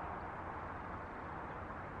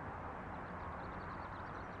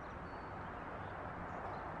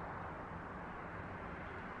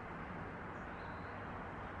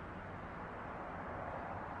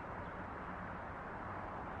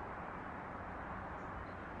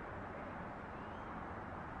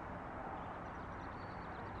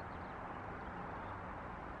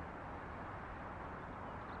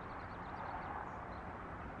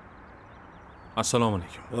 Assalomu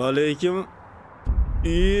alaykum. Va alaykum.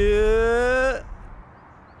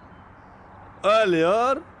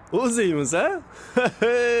 Aliyor, o'zingmiz, ha?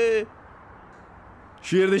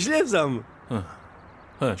 Shu yerda ishlayapsanmi?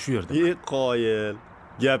 Ha, shu yerda. Qoyil.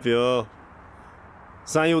 Gap yo'q.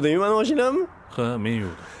 Sen yuvdingmi meni mashinamni? Ha, men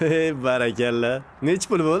yuvdim. Barakalla. Nech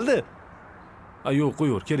pul bo'ldi? Yo'q,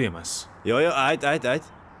 qo'yur, kerak emas. Yo'q, ayt.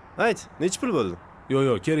 Ayt, nech pul bo'ldi?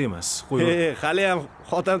 Yo'q, kerak emas. Qo'yur. Hali ham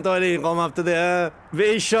xotin to'yliging qolmabdi-da, ha.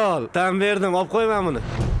 Beshol, tan berdim, olib qo'yman buni.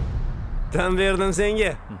 Tan berdim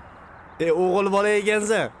senga. O'g'il bola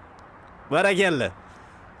ekansan. Barakalla.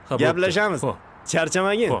 Gaplashamiz.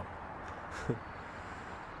 Charchamagin.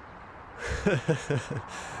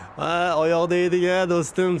 Ha, oyoqda eding-a,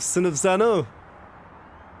 do'stim, sinibsan-u.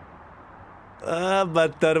 Ha,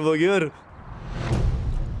 battar bo'gur.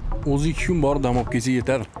 O'zi 2 kun bor dam olib kelsa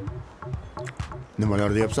yetar.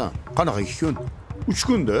 Nimalar deyapsan? Qanaqa 2 kun? 3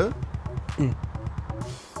 kunda?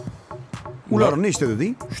 Ular nechta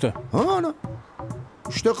deding? 3 ta. Ha, ana.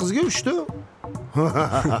 3 ta qizga 3 ta.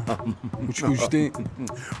 3 kun 3 ta.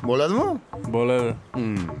 Bo'ladimi? Bo'ladi.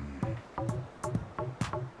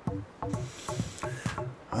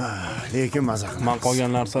 Lekin maza qilamiz. Men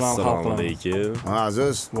qolgan narsalarni hal qilaman. Alaykum.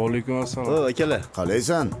 Aziz. Va alaykum assalom. O, akalar,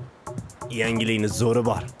 Qalaysan? yangilikni zo'ri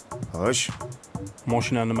bor. Xo'sh.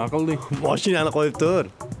 Mashinani nima qilding? Mashinani qo'yib tur.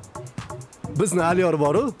 Bizni Aliyor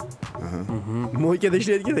bor-ku. Mo'ykada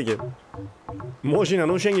ishlayotgan ekan.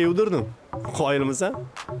 Mashinani o'shanga yuvdirdim. Qoyilmisan?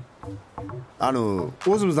 Anu,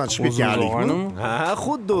 o'zimizdan chiqib ketganlikmi? Ha,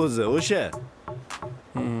 xuddi o'zi, o'sha.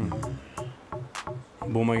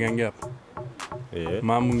 Bo'lmagan gap.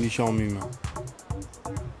 Men bunga ishonmayman.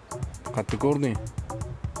 Qayerda ko'rding?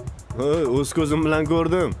 Ha, o'z ko'zim bilan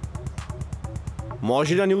ko'rdim.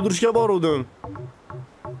 Mashinani yuvdirishga boruvdim.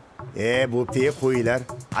 Bo'pti, qo'yinglar.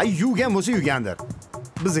 Ay, yuvgan bo'lsa yuvgandir.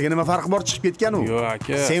 Bizga nima farqi bor chiqib ketgan u? Yo'q,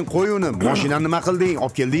 aka. Sen qo'y uni. Mashinani nima qilding?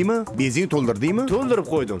 Olib keldingmi? Benzin to'ldirdingmi? To'ldirib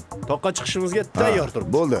qo'ydim. Toqqa chiqishimizga tayyor turib.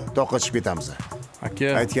 Bo'ldi, toqqa chiqib ketamiz. Aka,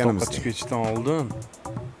 Aytganimizdek. toqqa chiqib ketishdan oldin.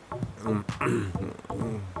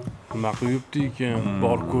 Nima qilibdi ekan?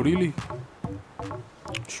 Bor ko'raylik.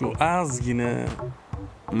 Shu ozgina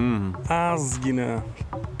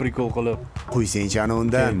prikol qilib. Qo'ysang-chi ana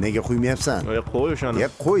undan, nega qo'ymayapsan? Qo'y o'shani.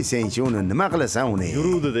 Qo'ysang-chi uni, nima qilasan uni?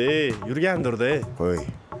 Yuruvdi-da, yurgandir-da. Qo'y.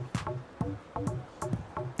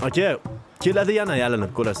 Aka, keladi yana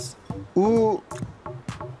yalinib ko'rasiz. U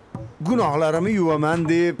gunohlarimni yuvaman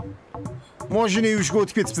deb mashina yuvishga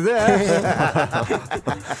o'tib ketibdi-da.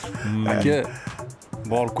 Aka,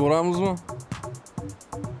 bor ko'ramizmi?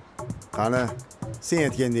 Qani, sen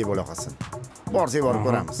aytgandek bo'la qolsin. Borsak borib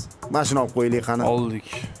ko'ramiz. Mashina olib qo'yaylik qani. Oldik.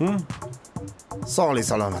 Sog'lik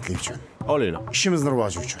salomatlik uchun. Olinglar. Ishimizni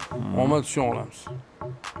rivoji uchun. Omad uchun olamiz.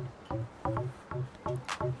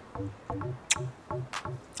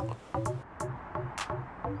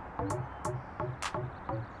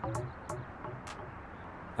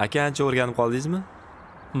 Aka, ancha o'rganib qoldingizmi?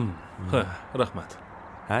 Ha, rahmat.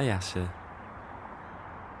 Ha, yaxshi.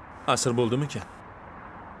 Asr bo'ldimikan?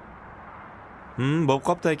 Bo'lib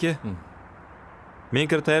qopti aka. Men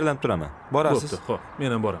kirib tayyorlanib turaman. Borasiz? Bo'pti, xo'p,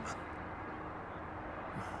 men ham boraman.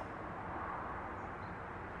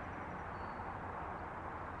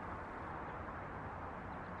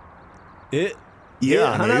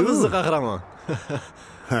 Ana bizni qahramon.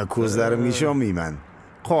 Ko'zlarimga ishonmayman.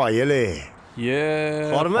 Qoyil-ey.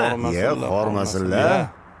 Xorma? Xormasinlar.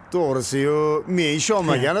 To'g'risi-yu, men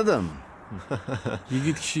ishonmagan edim.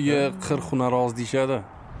 Yigit kishiga qir hunar oz deyshadi.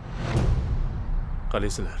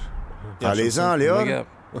 Qalaysizlar? Qalaysan, Aliyor? Nima gap?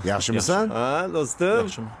 Yaxshimisan? Ha, do'stim.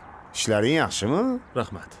 Yaxshimi? Ishlaring yaxshimi?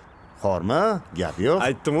 Rahmat. Xormi? Gap yo'q.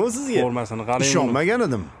 Aytdim-ku sizga. Formasini qarang. Ishonmagan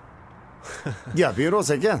edim. Gaping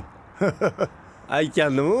rost ekan.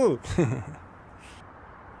 Aytgandim-ku.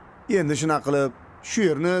 Endi shunaqa qilib, shu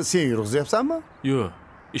yerni sen yurg'izyapsanmi? Yo'q,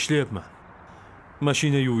 ishlayapman.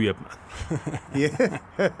 Mashina yuvyapman.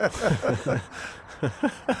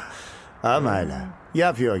 Ha, mayli.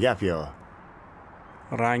 Gap yo'q.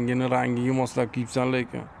 Rangini rangiga moslab kiyibsan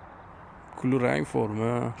lekin. Kulrang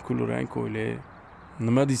forma, kulrang ko'ylak.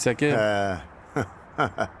 Nima deysak-a?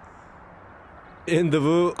 Endi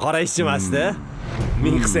bu qora ishchi emas-da.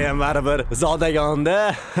 Ming qilsa ham baribir zodagonda.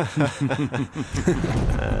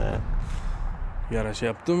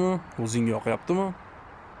 Yarashyaptimi? O'zingga yoqyaptimi?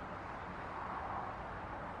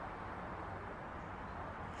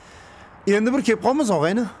 Endi bir kelib qolmiz,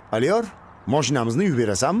 og'ayni. Aliyor, mashinamizni yuvib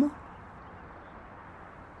berasanmi?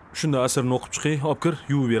 Shunda asrni o'qib chiqay, olib kir,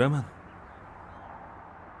 yuvib beraman.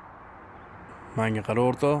 Menga qara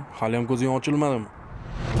o'rta, hali ham ko'zing ochilmadimi?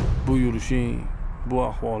 Bu yurishing, bu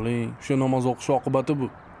ahvoling, shu namoz o'qish oqibati bu.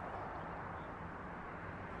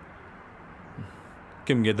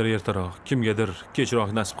 Kimgadir ertaroq, kimgadir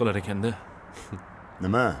kechroq nasib qilar ekanda.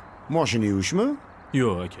 Nima? Mashina yuvishmi?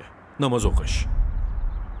 Yo'q, aka. Namoz o'qish.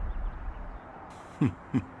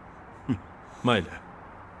 Mayli.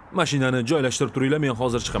 Mashinani joylashtirib turinglar, men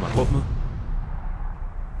hozir chiqaman, xo'pmi?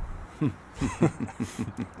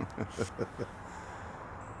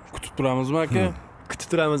 Kutib turamizmi aka? Kutib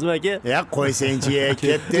turamizmi aka? Ya qo'ysangchi,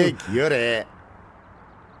 ketdik, yur.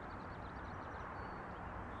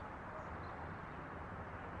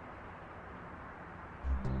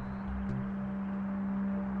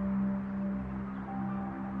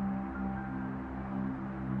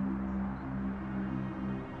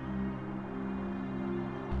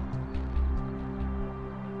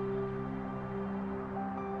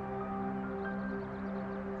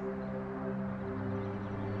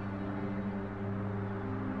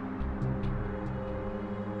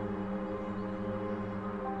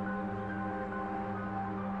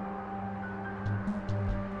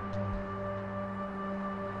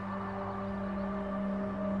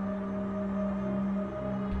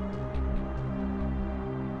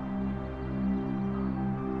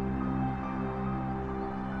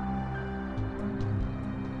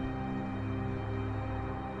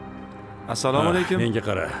 Assalomu alaykum. Menga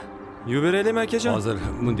qara. Yuvib beraylikmi akajon? Hozir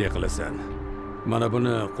bunday qilasan. Mana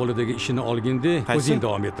buni qo'lidagi ishini olgindi, o'zing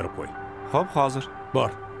davom ettirib qo'y. Xo'p, hozir. Bor.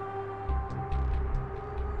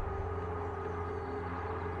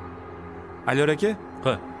 Aliyor aka,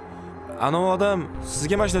 Ha. ana u odam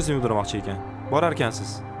sizga mashinasini yuvdirmoqchi ekan. Borar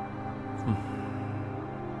ekansiz.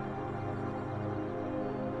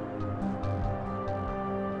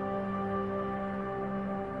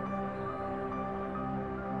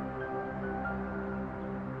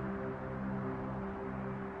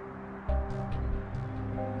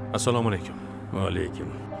 Assalomu alaykum. Va alaykum.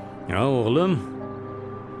 Ya o'g'lim,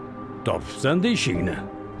 topibsan-da ishingni.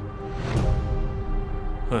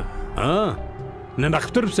 Ha? Nima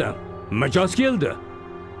qilib turibsan? Majoz keldi.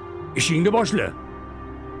 Ishingni boshla.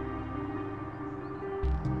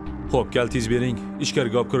 Xo'p, kaltingiz bering,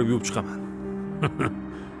 ichkariga olib kirib yuvib chiqaman.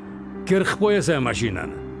 Kir qilib qo'yasan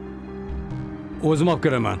mashinani. O'zim olib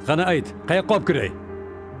kiraman. Qani ayt, qayoqqa olib kiray?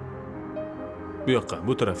 Bu yoqqa,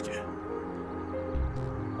 bu tarafga.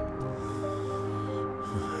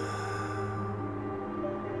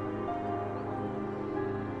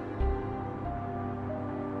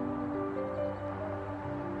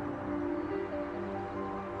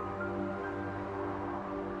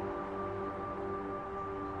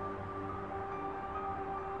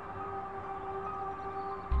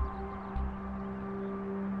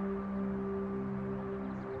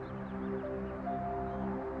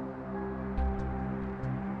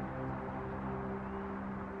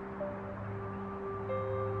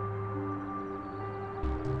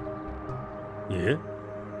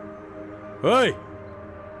 Hey!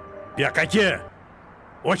 Bu yoqqa kel.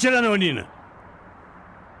 O'chirani o'rningni.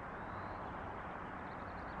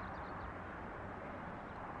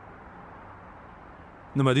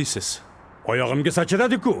 Nima deysiz? Oyog'imga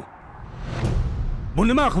sachiradi-ku. Bu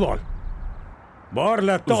nima ahvol? Bor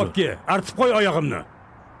latta olib kel, artib qo'y oyog'imni.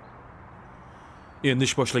 Endi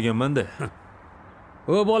ish boshlaganman-da.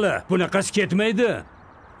 O bola, bunaqasi ketmaydi.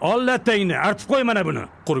 Ol lattangni, artib qo'y mana buni.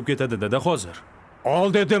 Qurib ketadi dada hozir.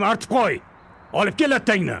 Ol dedim, artib qo'y. Olib kel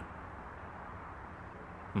lattangni.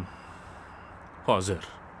 Hozir.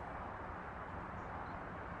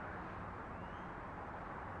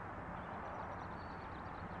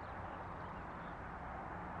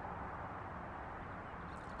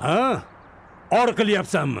 Ha? Or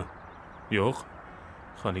qilyapsanmi? Yo'q.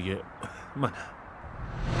 Haligi mana.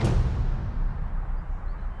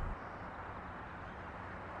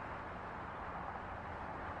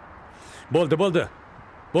 Bo'ldi.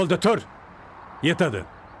 Bo'ldi, tur. Yetadi.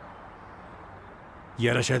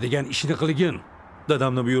 Yarashadigan ishni qilgin.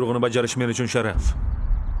 Dadamning buyrug'ini bajarish men uchun sharaf.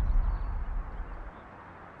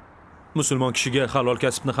 Musulmon kishiga halol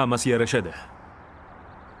kasbni hammasi yarashadi.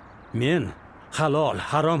 Men halol,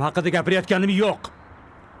 harom haqida gapirayotganim yo'q.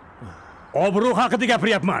 Obro' haqida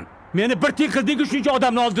gapiryapman. Meni bir tiy qildingiz shuncha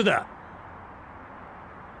odamning oldida.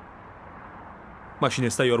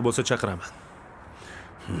 Mashinasi tayyor bo'lsa chaqiraman.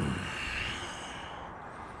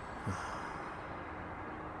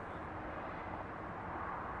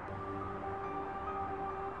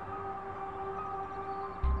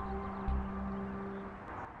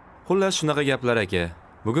 Xullas shunaqa gaplar aka.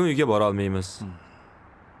 Bugun uyga bora olmaymiz.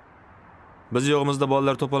 Biz yo'g'imizda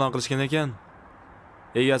bolalar to'polon qilishgan ekan.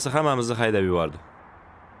 Egasi hammamizni haydab yubordi.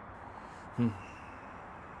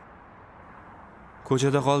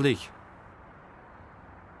 Ko'chada qoldik.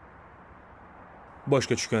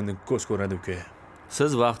 Boshga tushgandan ko'z ko'radi uka.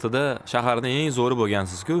 Siz vaqtida shaharning eng zo'ri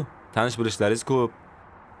bo'lgansiz-ku. Tanish bilishlaringiz ko'p.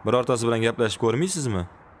 Birortasi bilan gaplashib ko'rmaysizmi?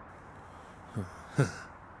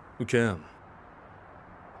 Ukam.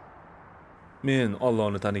 Men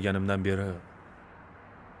Allohni taniganimdan beri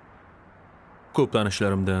ko'p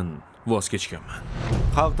tanishlarimdan voz kechganman.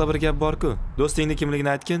 Xalqda bir gap bor-ku, do'stingning kimligini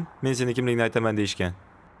aytgin, men sening kimligini aytaman deyishgan.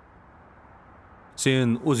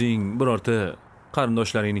 Sen o'zing birorta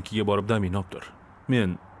qarindoshlaringnikiga borib damin olib tur.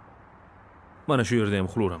 Men mana shu yerda ham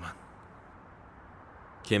quluraman.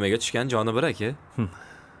 Kemaga tushgan joni bir aka.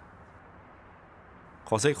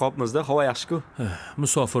 Qolsak qopmizda, havo yaxshi-ku.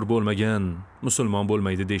 Musofir bo'lmagan musulmon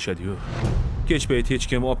bo'lmaydi deyshadi-yu. Kech payt hech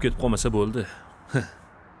kim olib ketib qolmasa bo'ldi.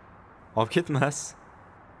 Olib ketmas.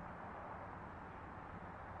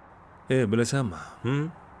 Bilasanmi?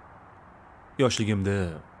 Yoshligimda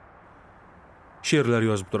she'rlar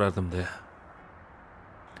yozib turardim-da.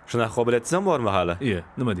 Shunaqa qobiliyatingiz ham bormi hali?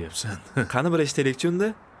 Nima deyapsan? Qani bir eshitaylik-chi unda?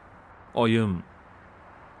 Oyim,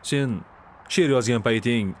 sen she'r yozgan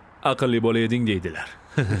payting aqlli bola eding deydilar.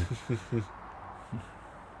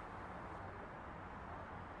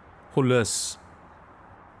 Xullas,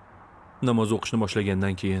 namoz o'qishni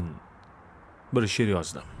boshlagandan keyin bir she'r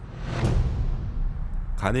yozdim.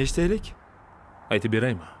 Qani eshitaylik? Aytib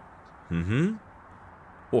beraymi?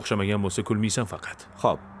 O'xshamagan bo'lsa kulmaysan faqat.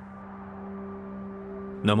 Xo'p.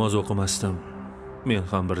 Namoz o'qimasdim men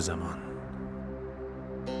ham bir zamon.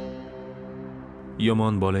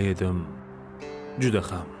 Yomon bola edim, juda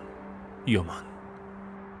ham yomon.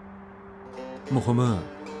 Muhimi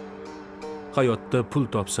hayotda pul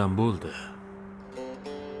topsam bo'ldi.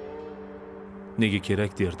 Nega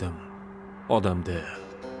kerak derdim odamda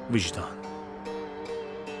vijdon.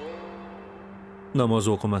 Namoz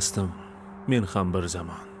o'qimasdim men ham bir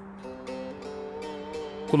zamon.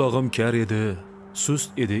 Qulog'im kar edi,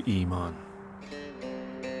 sust edi iymon.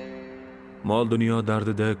 Mol dunyo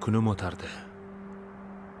dardida kunim o'tardi.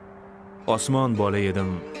 Osmon bola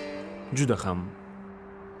edim, juda ham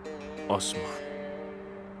osmon.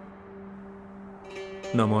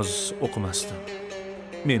 Namoz o'qimasdim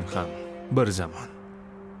men ham bir zamon.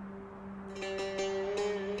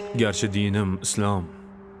 Garchi dinim islom,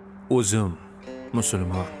 o'zim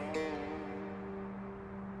musulmon.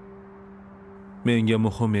 Menga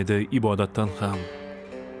muhim edi ibodatdan ham.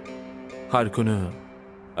 Har kuni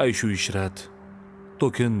ayshu ishrat,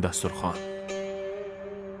 to'kin dasturxon.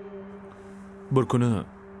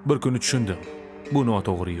 Bir kuni tushundim, bu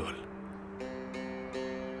noto'g'ri yo'l.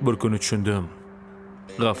 Bir kuni tushundim,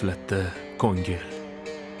 g'aflatda ko'ngil.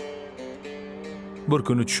 Bir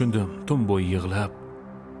kuni tushundim, tun bo'yi yig'lab,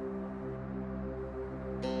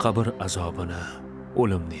 qabr azobini,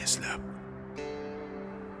 o'limni eslab.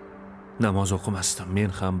 Namoz o'qimasdim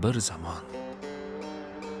men ham bir zamon.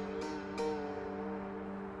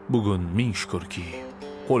 Bugun ming shukrki,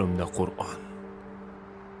 qo'limda Qur'on.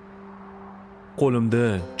 Qo'limda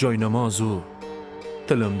joy namozu,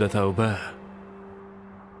 tilimda tavba.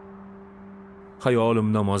 Hayolim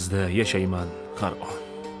namozda yashayman har on.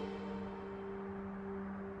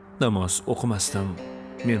 Namoz o'qimasdim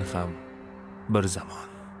men ham bir zamon.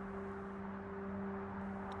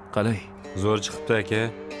 Qalay? Zo'r chiqibdi aka.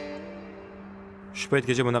 Shu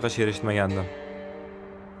paytgacha bunaqa she'r eshitmagandim.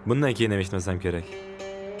 Bundan keyin ham eshitmasam kerak.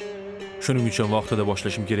 Shuning uchun vaqtida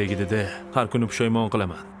boshlashim kerak edi-da. Har kuni pushaymon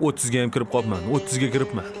qilaman. 30 ga ham kirib qopman, 30 ga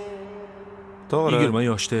kiribman. To'g'ri. 20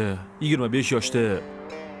 yoshda, 25 yoshda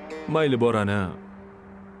mayli borani.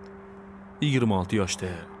 26 yoshda.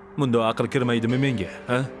 Bunda aql kirmaydimi menga,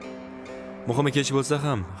 ha? Muhimi kech bo'lsa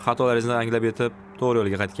ham xatolaringizni anglab yetib, to'g'ri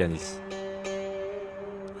yo'lga qaytganingiz.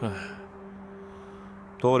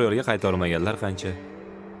 To'g'ri yo'lga qayta olmaganlar qancha?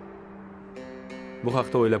 Bu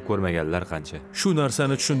haqda o'ylab ko'rmaganlar qancha? Shu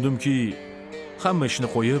narsani tushundimki, hamma ishni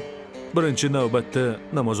qo'yib, birinchi navbatda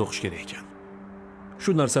namoz o'qish kerak ekan.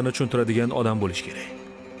 Shu narsani tushuntiradigan odam bo'lish kerak.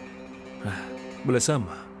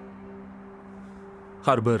 Bilasanmi?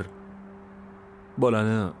 Har bir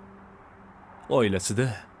bolani oilasida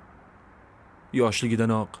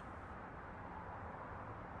yoshligidanoq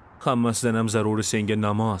hammasidan ham zaruri senga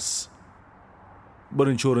namoz.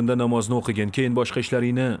 Birinchi o'rinda namozni o'qigan, keyin boshqa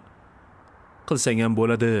ishlaringni qilsang ham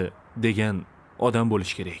bo'ladi degan odam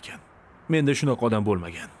bo'lish kerak ekan. Menda shunaqa odam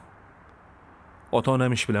bo'lmagan.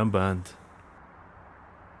 Ota-onam ish bilan band.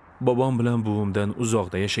 Bobom bilan buvimdan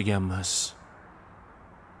uzoqda yashaganmiz.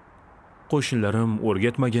 Qo'shnilarim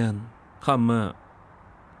o'rgatmagan. Hamma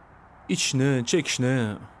ichishni, chekishni,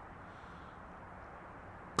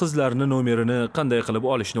 qizlarning nomerini qanday qilib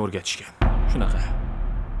olishni o'rgatishgan.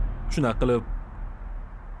 Shunaqa qilib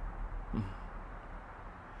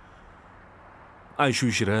Ayshu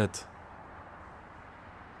ishrat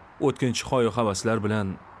o'tkinchi xoyu havaslar bilan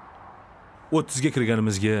 30 ga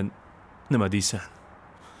kirganimizga nima deysan?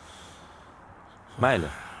 Mayli.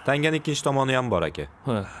 Tanganing ikkinchi tomoni ham bor aka.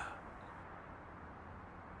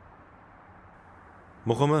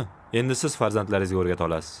 Muhimi, endi siz farzandlaringizga o'rgata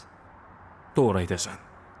olasiz. To'g'ri aytasan.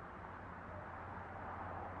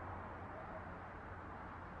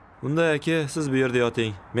 Unda aka, siz bu yerda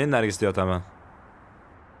yoting, men Nargisda yotaman.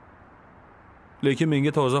 Lekin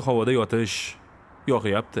menga toza havoda yotish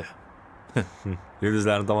yoqyapti.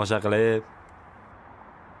 Yulduzlarni tomosha qilib,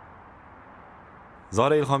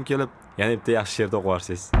 zora ilhom kelib, yana bitta yaxshi she'r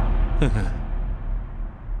o'qivarsiz.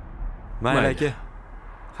 Mayli aka.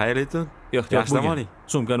 Xayrli tun. Ehtiyot bo'ling.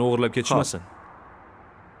 Sumkani o'g'irlab ketishmasin.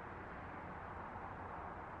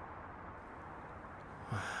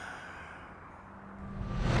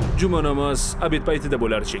 Juma namoz abid paytida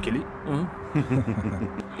bo'lar shekilli.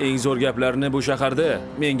 Eng zo'r gaplarni bu shaharda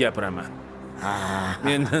men gapiraman.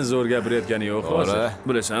 Mendan zo'r gapirayotgani yo'q hozir.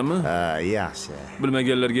 Bilasanmi? Yaxshi.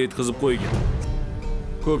 Bilmaganlarga yetkazib qo'ygan.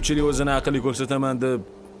 Ko'pchilik o'zini aqlli ko'rsataman deb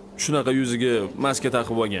shunaqa yuziga maska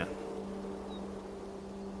taqib olgan.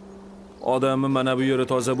 Odamni mana bu yeri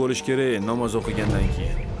toza bo'lish kerak namoz o'qigandan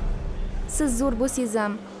keyin. Siz zo'r bo'lsangiz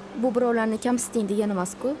ham bu birovlarni kamsiting degan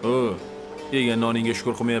emas-ku. Yegan noningga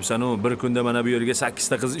shukr qilmayapsan-u, bir kunda mana bu yerga 8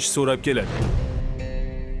 ta qiz ish so'rab keladi.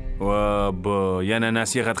 Va bu yana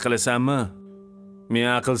nasihat qilasanmi? Men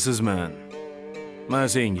aqlsizman. Men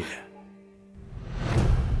senga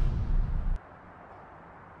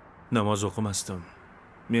namoz o'qimasdim.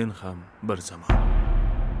 Men ham bir zamon.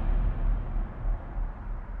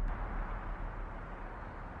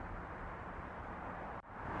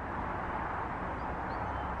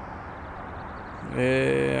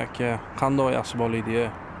 Aka, qanday yaxshi bola edi-ya.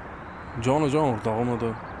 Jonajon o'rtog'im edi.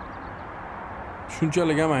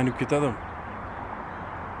 Shunchalik ham aynib ketadim.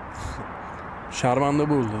 Sharmanda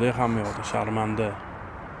bo'ldi-da hamma yoqda, sharmanda.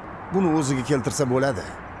 Buni o'ziga keltirsa bo'ladi.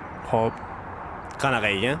 Xo'p. Qanaqa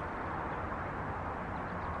ekan?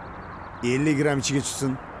 50 gram ichiga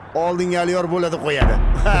tushsin. Oldinga aliyor bo'ladi qo'yadi.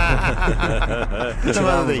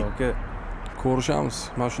 Nima deding? Ko'rishamiz.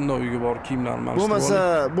 Mana shunday uyga borib kiyimlarni almashtirib bo'lmasa,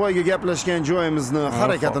 boyga gaplashgan joyimizni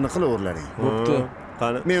harakatini qilaverlaring. Bo'pti.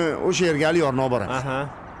 Qani? Men o'sha yerga aliyorni olib boraman. Aha.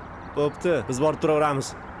 Bo'pti. Biz borib turaveramiz.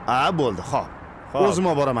 Bo'ldi, xo'p. O'zim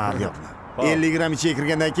olib boraman aliyorni. 50 gram ichiga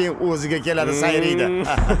kirgandan keyin o'ziga keladi, sayriydi.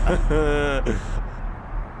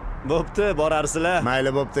 Bo'pti, borarsizlar.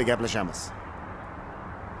 Mayli, bo'pti, gaplashamiz.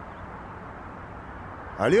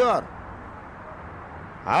 Aliyor.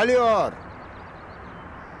 Aliyor.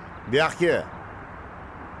 Bu yoqqa.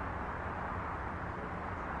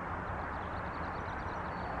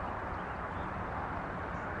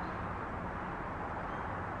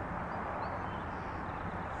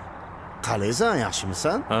 Qalaysan,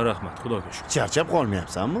 yaxshimisan? Ha, rahmat, xudoga shukr. Charchab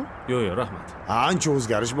qolmayapsanmi? Yo'q, rahmat. Ancha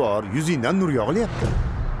o'zgarish bor, yuzingdan nur yog'ilyapti.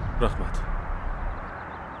 Rahmat.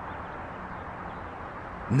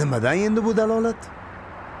 Nimadan endi bu dalolat?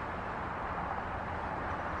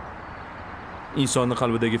 Insonning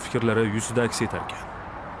qalbidagi fikrlari yuzida aks etar ekan.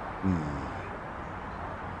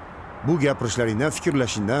 Bu gapirishlaringdan,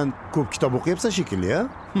 fikrlashingdan ko'p kitob o'qiyapsan shekilli, ha?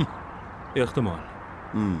 Ehtimol.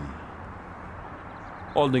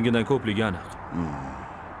 Oldingidan ko'pligi aniq.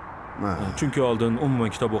 Chunki oldin umuman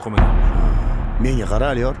kitob o'qimagan. Menga qara,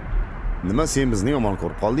 Aliyor. Nima, sen bizni yomon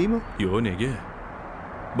ko'rib qoldingmi? Yo'q, nega?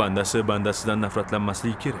 Bandasidan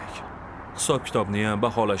nafratlanmasligi kerak. Hisob kitobni ham,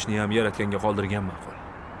 baholashni ham yaratganga qoldirgan ma'qul.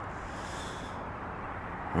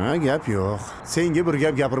 Ha, gap yo'q. Senga bir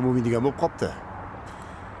gap gapirib bo'lmaydigan bo'lib qopti.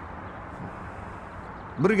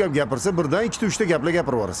 Bir gap gapirsa, birdan 2-3 ta gaplar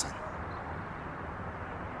gapirib yuborasan.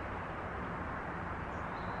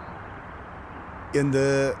 Endi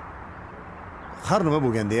har nima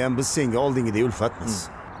bo'lganda ham biz senga oldingidek ulfatmiz.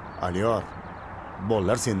 Aliyor,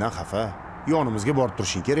 bolalar sendan xafa. Yonimizga borib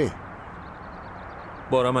turishing kerak.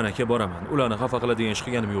 Boraman aka, boraman. Ularni xafa qiladigan ish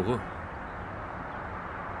qilganim yo'q-ku.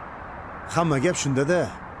 Hamma gap shunda-da,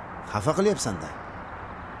 xafa qilyapsan-da.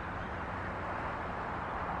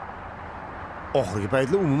 Oxirgi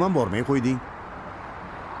paytda umuman bormay qo'yding.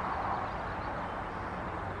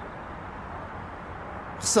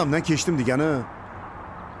 Hissamdan kechdim degani,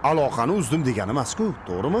 aloqani uzdim degani emas-ku,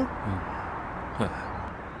 to'g'rimi?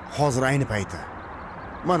 Hozir ayni payti.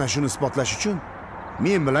 Mana shuni isbotlash uchun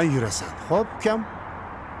men bilan yurasan. Xo'p, kam.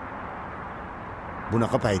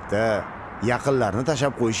 Bunaqa paytda yaqinlarni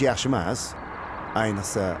tashab qo'yish yaxshi emas.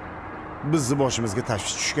 Ayniqsa bizni boshimizga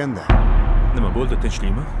tashvish tushganda. Nima bo'ldi,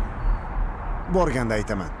 tinchlikmi? Borganda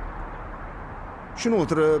aytaman. Shuni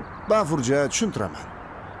o'tirib, bafurja tushuntiraman.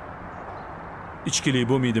 Ichkilik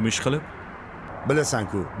bo'lmaydimi ish qilib?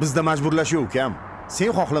 Bilasan-ku, bizda majburlash yo'q ukam. Sen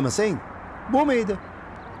xohlamasang, bo'lmaydi.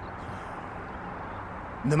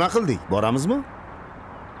 Nima qildik? Boramizmi?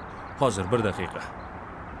 Hozir 1 daqiqa.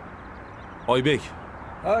 Oybek.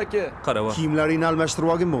 Ha, aka. Qarab. Kiyimlaringni almashtirib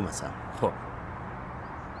olgin bo'lmasa. Xo'p.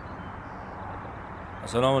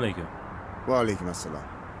 Assalomu alaykum. Va alaykum assalom.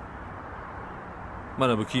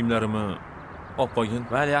 Mana bu kiyimlarimni olib qo'ygin.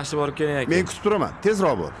 Mayli, yaxshi borib keling aka. Men kutib turaman.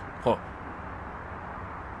 Tezroq bo'l. Xo'p.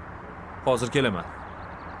 Hozir kelaman.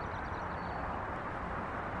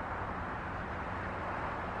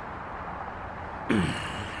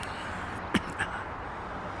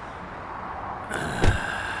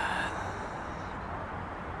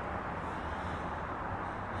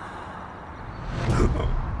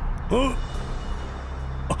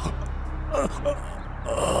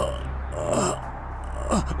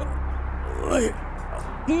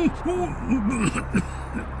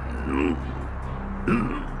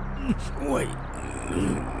 Voy,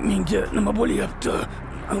 menga nima bo'lyapti?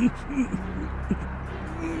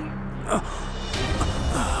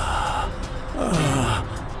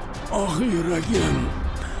 Yuragim.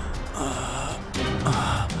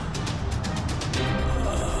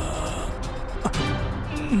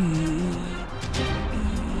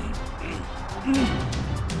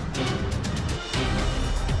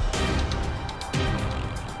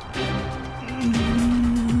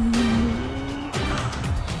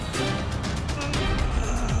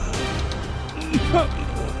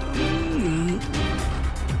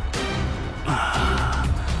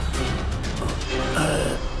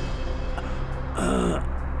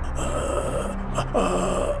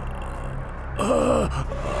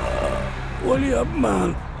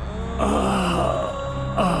 O'lyapman.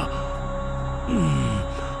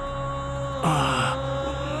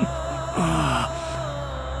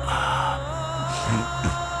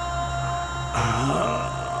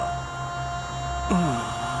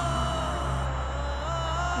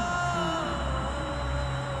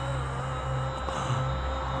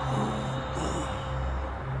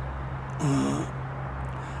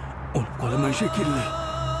 O'lib qolaman shekilli.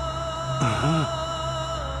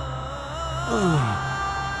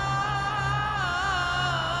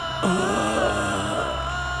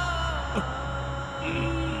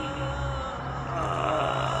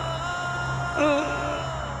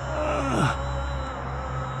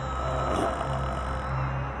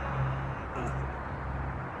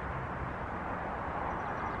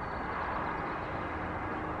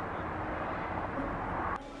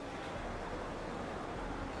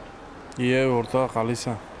 Ye, o'rtoq,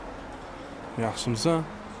 qalaysan? Yaxshimisan?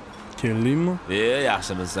 Keldingmi?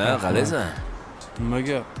 Yaxshimisan? Qalaysan?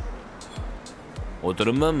 Nimaga?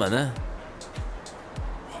 O'tiribman mana.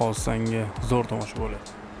 Hozir senga zo'r tomosha bo'ladi.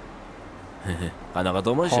 Qanaqa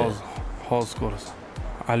tomosha? Hozir ko'rasan.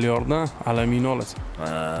 Aliyordan alamingni olasan.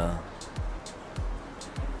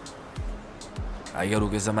 Agar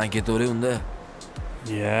u kelsa men ketaveray unda.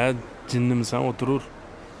 Ya, jinnimisan, o'tirur.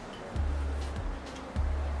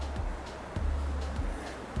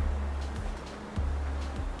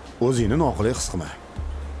 O'zingni noqulay his qilma.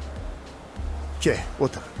 Ke,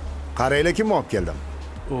 o'tir. Qaranglar, kimni olib keldim.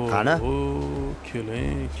 Qani?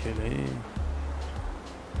 Keling.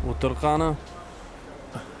 O'tir qani.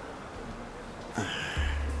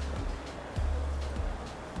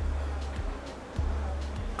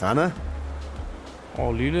 Qani?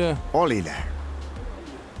 Olinglar.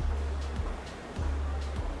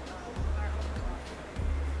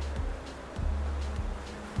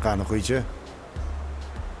 Qani qo'ychi.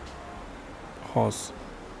 Hozir.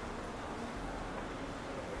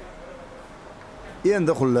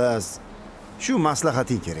 Endi xullas, shu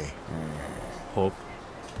maslahating kerak. Xo'p.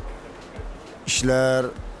 Ishlar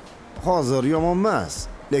hozir yomon emas,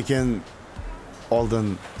 lekin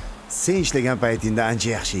oldin sen ishlagan paytingda ancha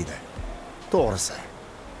yaxshi edi. To'g'risi.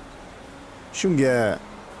 Shunga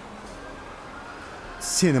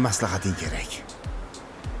seni maslahating kerak.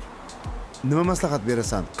 Nima maslahat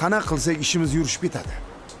berasan? Qanaqa qilsak ishimiz yurishib ketadi?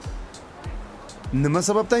 Nima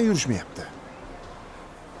sababdan yurishmayapti?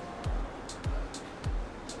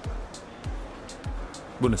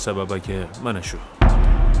 Buni sababi aka mana shu.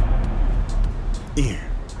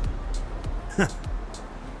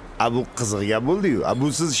 Abu qiziq gap bo'ldi-yu,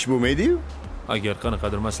 abusiz ish bo'lmaydi-yu. Agar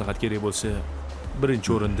qanaqadir maslahat kerak bo'lsa, birinchi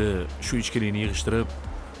o'rinda shu ichkilikni yig'ishtirib,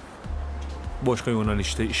 boshqa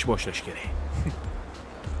yo'nalishda ish boshlash kerak.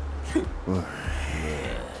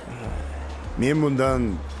 Men bundan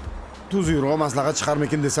tuzukroq maslahat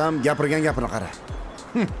chiqarmikin desam, gapirgan gapini qara.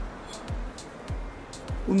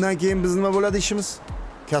 Undan keyin biz nima bo'ladi ishimiz?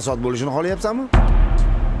 Kasod bo'lishini xohlayapsanmi?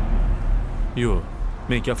 Yo'q,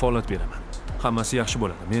 men kafolat beraman. Hammasi yaxshi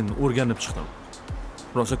bo'ladi. Men o'rganib chiqdim.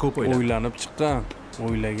 Rosa ko'p o'yladim. O'ylanib chiqdim,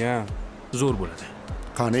 o'ylagan. Zo'r bo'ladi.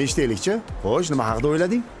 Qani eshitaylik-chi? Xo'sh, nima haqida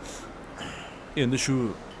o'ylading? Endi shu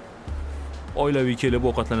oilaviy kelib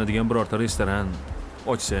ovqatlanadigan birorta restoran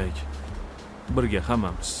ochsak, birga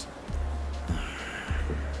hammamiz.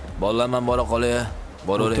 Bolaman bora qolay.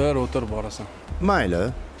 Boravering. O'tir, borasan. Mayli.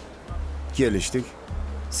 Kelishdik.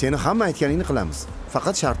 Seni hamma aytganingni qilamiz.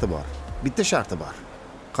 Faqat sharti bor. Bitta sharti bor.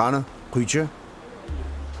 Qani, quychi?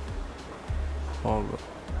 Hozir.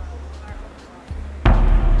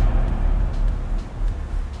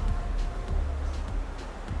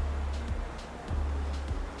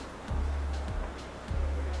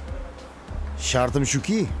 Shartim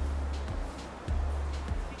shuki,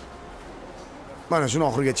 mana shuni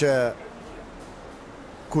oxirigacha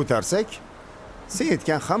ko'tarsak, sen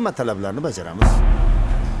aytgan hamma talablarni bajaramiz.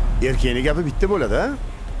 Erkakning gapi bitta bo'ladi-a?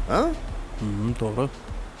 Ha? To'g'ri.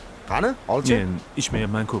 Qani, olchi. Men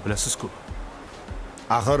ichmayapman-ku, bilasiz-ku.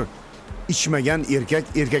 Axir ichmagan erkak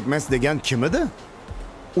erkakmas degan kim edi?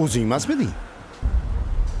 O'zing emasmiding?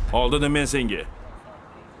 Oldidim men senga.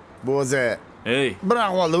 Bu o'zi Ey, bir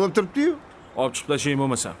ahvolda bo'lib turibdi-yu. olib chiqib tashlayman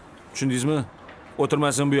bo'lmasam. Tushundingizmi?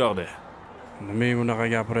 O'tirmasin bu yoqda. Nima bunaqa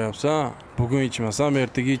gapiryapsan? Bugun ichmasam,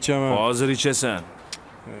 ertaga ichaman. Hozir ichasan.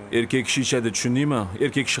 Erkak kishi ichadi, tushundingmi?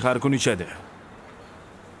 Erkak kishi har kun ichadi.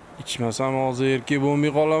 Ichmasam hozir erkak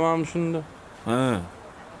bo'lmay qolamanmi shunda? Ha.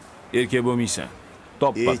 Erkak bo'lmaysan.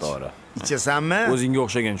 Toppa to'g'ri. Ichasanmi? O'zingga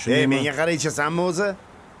o'xshagan, tushundingmi? Menga qara, ichasanmi o'zi?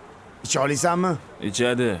 Icha olasanmi?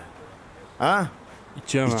 Ichadi. Ha?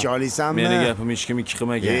 Ichaman. Icha olasanmi? Meni gapim hech kim ikki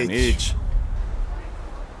qilmagan, hech.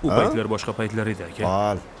 U paytlar boshqa paytlar edi aka.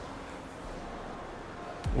 Hol.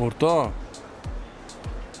 O'rtoq.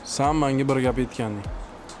 Sen menga bir gap aytganding.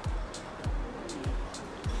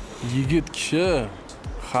 Yigit kishi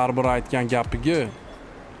har bir aytgan gapiga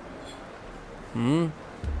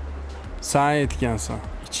sen aytgansan,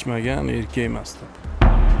 ichmagan erkak emas deb.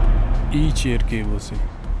 Ich erkak bo'lsang.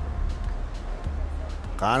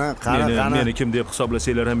 Qani. Meni kim deb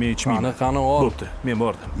hisoblasanglar ham men ichmayman. Qani ol. Bo'pti, men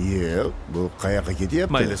bordim. Yo'q, bu qayoqqa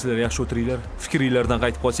ketyapti? Mayli, sizlar yaxshi o'tiringlar. Fikringlardan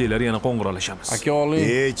qaytib qolsanglar yana qo'ng'iroqlashamiz. Aka oling.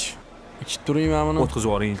 Hech. Ichib turingmi buni?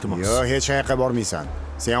 O'tkazib yuboring iltimos. Yo'q, hech qayerga bormaysan.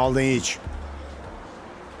 Sen oldin ich.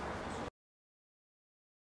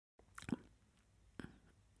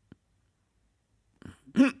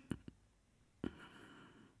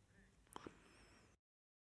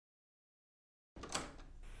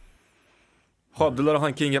 Xo'p,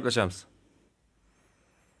 Diloraxon, keyin gaplashamiz.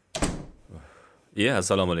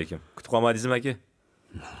 Assalomu alaykum. Kutib qolmadingizmi aka?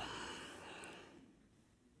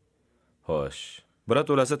 Xo'sh.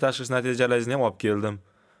 Birato'lasi tashxis natijalaringizni ham olib keldim.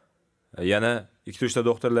 Yana 2-3 ta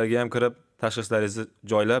doktorlarga ham kirib, tashxislaringizni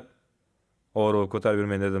joylab, og'riq ko'tarib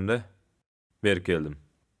yurmang dedim-da, berib keldim.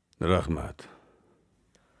 Rahmat.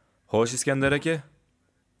 Xo'sh, Iskandar aka,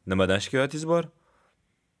 nimadan shikoyatingiz bor?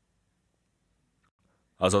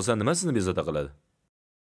 Asosan nima sizni bezovta qiladi?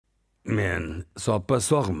 Men soppa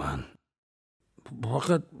sog'man.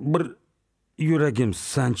 Faqat bir yuragim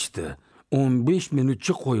sanchdi. 15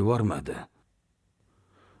 minutcha qo'yib yormadi.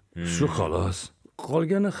 Shu xolos.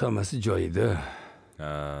 Qolgani hammasi joyida.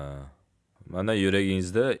 Mana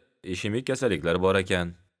yuragingizda ishemik kasalliklar bor ekan.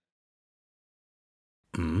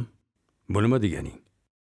 Bu nima deganing?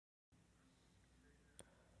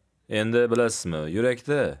 Endi bilasizmi,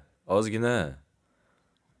 yurakda ozgina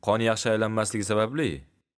qon yaxshi aylanmasligi sababli,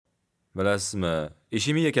 bilasizmi,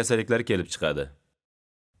 ishemiya kasalliklari kelib chiqadi.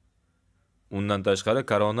 Undan tashqari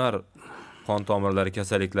koronar qon tomirlari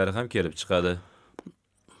kasalliklari ham kelib chiqadi.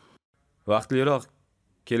 Vaqtliroq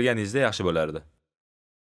kelganingizda yaxshi bo'lardi.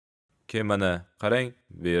 Keyin mana qarang,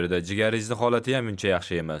 bu yerda jigaringizni holati ham uncha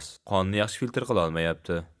yaxshi emas. Qonni yaxshi filtr qila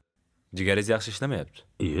olmayapti. Jigaringiz yaxshi ishlamayapti.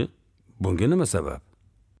 Bunga nima sabab?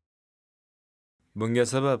 Bunga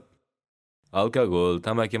sabab alkogol,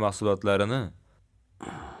 tamaki mahsulotlarini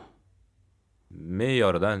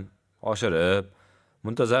me'yoridan oshirib,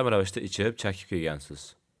 muntazam ravishda ichib, chakib kelgansiz.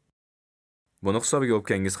 Buni hisobiga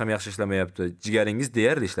o'pkangiz ham yaxshi ishlamayapti, jigaringiz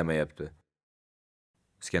deyarli ishlamayapti.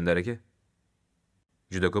 Iskandar aka,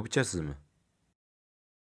 juda ko'p ichasizmi?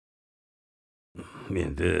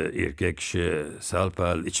 Endi erkak kishi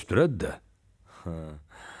sal-pal ichib turadi-da.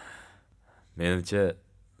 Menimcha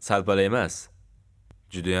sal-pal emas.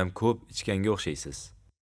 Juda ham ko'p ichganga o'xshaysiz.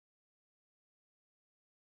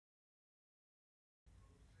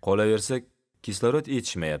 Qolaversa, kislorod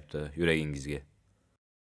yetishmayapti yuragingizga.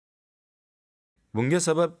 Bunga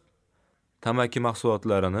sabab tamaki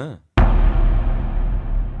mahsulotlarini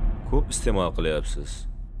ko'p iste'mol qilyapsiz.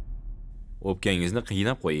 O'pkangizni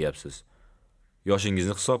qiynab qo'yyapsiz.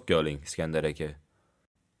 Yoshingizni hisobga oling, Iskandar aka.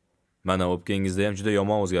 Mana o'pkangizda ham juda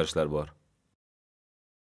yomon o'zgarishlar bor.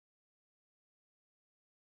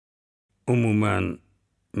 Umuman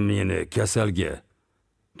meni kasalga,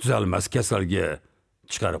 tuzalmas kasalga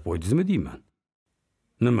chiqarib qo'ydingizmi deyman?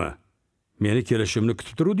 Nima? Meni kelishimni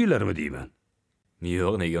kutib turuvdinglarmi deyman?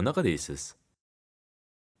 Yo'q, nega unaqa deysiz?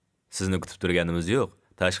 Sizni kutib turganimiz yo'q.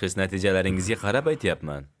 Tashxis natijalaringizga qarab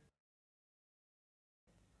aytyapman.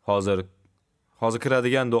 Hozir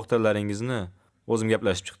kiradigan doktorlaringizni o'zim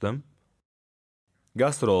gaplashib chiqdim.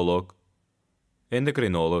 Gastrolog,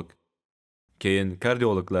 endokrinolog, keyin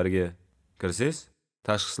kardiologlarga kirsiz,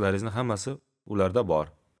 tashxislaringizni hammasi ularda bor.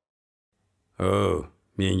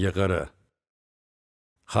 Menga qara.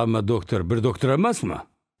 Hamma doktor bir doktor emasmi?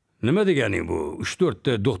 Nima deganing bu? 3-4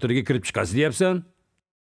 ta doktorga kirib chiqasiz deyapsan?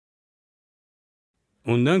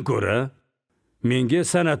 Undan ko'ra menga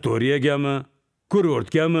sanatoriyagami,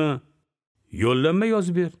 kurortgami yo'llanma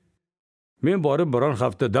yozib ber. Men borib biron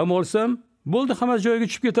hafta dam olsam, bo'ldi, hammasi joyiga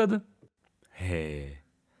tushib ketadi.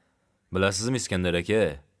 Bilasizmi Iskandar aka?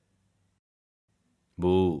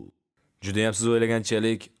 Bu juda ham siz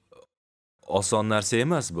o'ylaganchalik oson narsa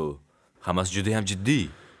emas bu. Hammasi juda ham jiddiy.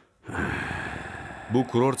 Bu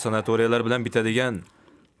kurort sanatoriyalar bilan bitadigan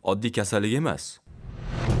oddiy kasallik emas.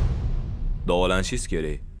 Davolanishingiz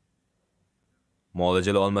kerak.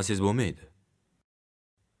 Muolajalar olmasangiz bo'lmaydi.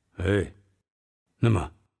 Nima?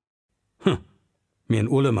 Men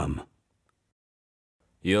o'lamanmi?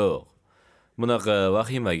 Yo'q. Bunaqa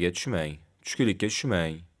vahimaga tushmang, tushkunlikka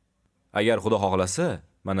tushmang. Agar Xudo xohlasa,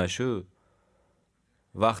 mana shu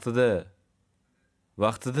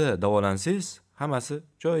vaqtida davolansangiz, hammasi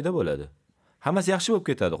joyida bo'ladi. Hammasi yaxshi bo'lib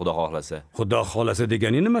ketadi, Xudo xohlasa. Xudo xohlasa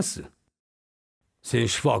deganing nimasi? Sen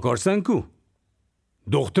shifokorsan-ku.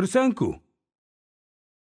 Doktorsan-ku.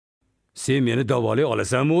 Sen meni davolay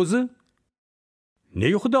olasanmi o'zi?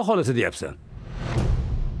 Nega Xudo xohlasa deyapsan?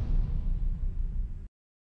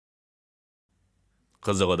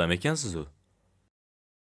 Qiziq odam ekansiz u.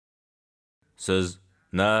 Siz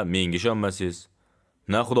na menga ishonmasangiz,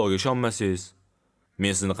 na Xudoga ishonmasangiz,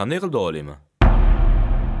 men sizni qanday qilib davolayman?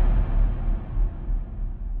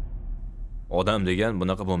 Odam degan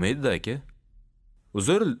bunaqa bo'lmaydi-da, aka.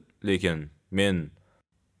 Uzr, lekin men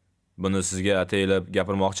buni sizga ataylab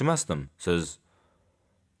gapirmoqchi emasdim. Siz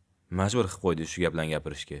majbur qilib qo'ydingiz shu gaplarni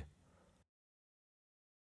gapirishga.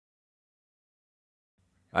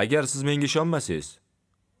 Agar siz menga ishonmasangiz,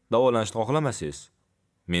 davolanishni xohlamasangiz,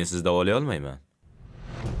 men sizni davolay olmayman.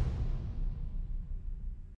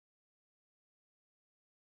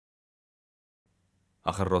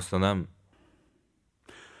 Axir rostdan ham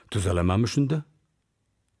tuzalamanmi shunda?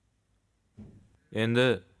 Endi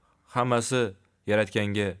hammasi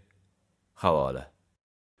yaratganga havola.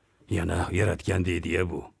 Yana yaratgan deydi-ya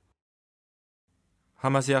bu.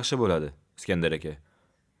 Hammasi yaxshi bo'ladi, Iskandar aka.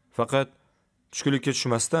 Faqat tushkunlikka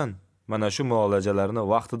tushmasdan mana shu muolajalarni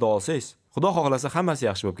vaqtida olsangiz, Xudo xohlasa hammasi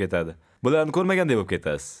yaxshi bo'lib ketadi. Bularni ko'rmagandek bo'lib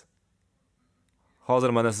ketasiz.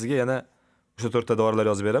 Hozir mana sizga yana o'sha 4 ta dorilar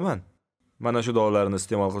yozib beraman. Mana shu dorilarni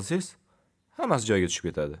iste'mol qilsangiz, hammasi joyiga tushib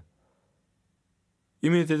ketadi.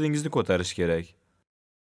 Immunitetingizni ko'tarish kerak.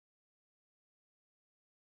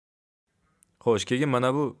 Xo'sh, keyin mana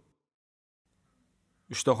bu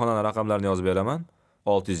 3 ta xonani raqamlarini yozib beraman.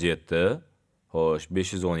 607, xo'sh,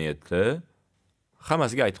 517.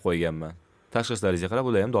 Hammasiga aytib qo'yganman. Tashxislaringizga qarab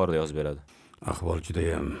ular ham dorilar yozib beradi. Ahvol juda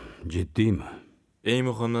ham jiddiymi? Eng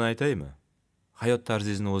muhimini aytaymi? Hayot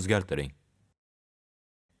tarzingizni o'zgartiring.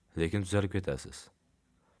 Lekin tuzalib ketasiz.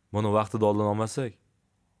 Buni vaqtida oldin olmasak,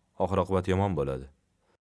 oxir-oqibat yomon bo'ladi.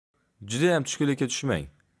 Juda ham tushkunlikka tushmang.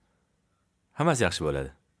 Hammasi yaxshi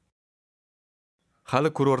bo'ladi. Hali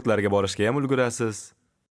kurortlarga borishga ham ulgurasiz.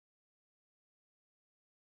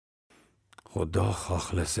 Xudo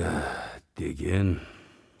xohlasa degin.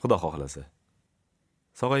 Xudo xohlasa.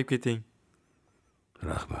 Sog'ayib keting.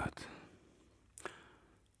 Rahmat.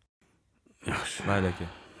 Yaxshi. Mayli aka.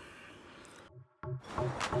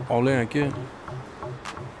 Oling aka.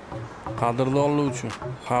 Qadrdonlik uchun,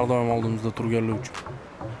 har doim oldimizda turganlik uchun.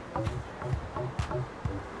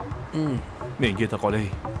 Men keta qolay.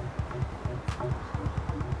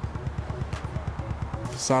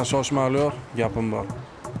 Sen shoshma Aliyor, gapim bor.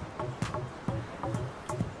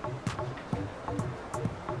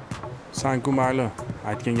 Sen-ku mayli,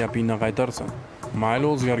 aytgan gapingdan qaytarsan. Mayli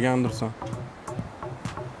o'zgargandirsan.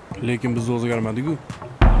 Lekin biz o'zgarmadik-ku.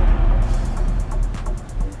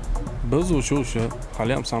 Biz o'sha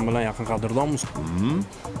hali ham sen bilan yaqin qadrdonmiz.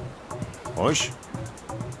 Xo'sh.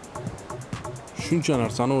 Shuncha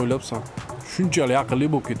narsani o'ylabsan, shunchalik aqlli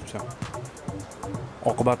bo'lib ketibsan.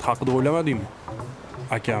 Oqibat haqida o'ylamadingmi?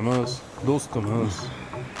 Akamiz, do'stimiz.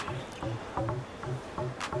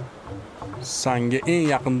 Senga eng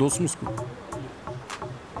yaqin do'stmiz-ku.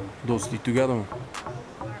 Do'stlik tugadimi?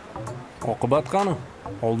 Oqibat qani?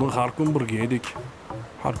 Oldin har kun birga edik.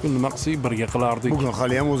 Har kun nima qilsak birga qilardik. Bugun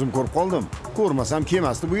hali ham o'zim ko'rib qoldim. Ko'rmasam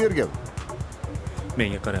kelmasdi bu yerga.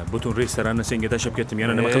 Menga qara, butun restoranni senga tashlab ketdim.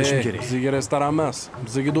 Yana nima qilishim kerak? Bizga restoran emas,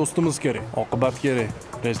 bizga do'stimiz kerak. Oqibat kerak.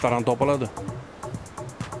 Restoran topiladi.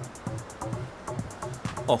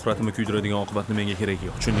 Oxiratimni kuydiradigan oqibatni menga kerak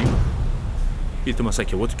yo'q, tushundingmi? Iltimos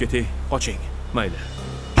aka, o'tib ketay, qoching. Mayli.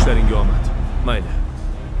 Ishlaringga omad. Mayli.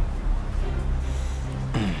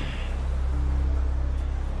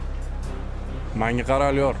 Menga qara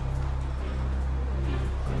Aliyor.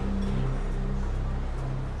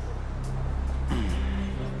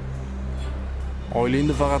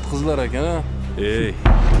 Oilingda faqat qizlar ekan-a? Ey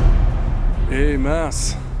emas.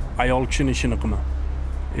 Ayol kishining ishini qilma.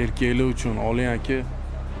 Erkaklar uchun oling aka.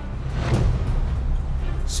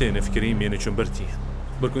 Seni fikring men uchun bir tiyin.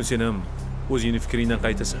 Bir kun sen ham o'zingning fikringdan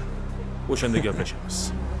qaytasan. O'shanda gaplashamiz.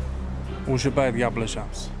 O'sha payt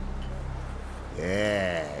gaplashamiz.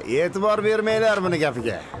 E'tibor bermanglar buni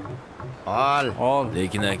gapiga. Ol.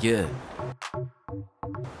 Lekin aka,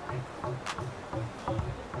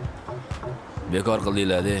 bekor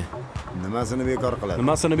qildinglar-da. Nimasini bekor qiladi?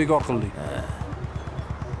 Nimasini bekor qildik?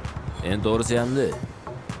 Endi to'g'risi hamda.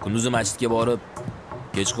 Kunduzi masjidga borib,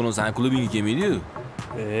 kechqurun sen klubingga kelmaydi-yu.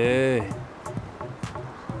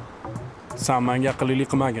 Sen menga aqllilik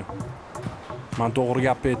qilmagin. Men to'g'ri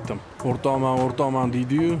gap aytdim. O'rtoqman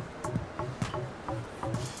deydi-yu.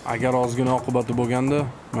 Agar ozgina oqibati bo'lganda,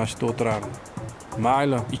 mashina o'tirardi.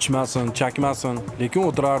 Mayli, ichmasin, chakmasin, lekin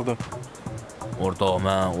o'tirardi.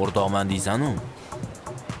 O'rtoqman deysan-u.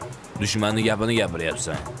 Dushmanning gapini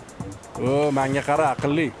gapiryapsan. Menga qara,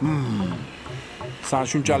 aqlli. Sen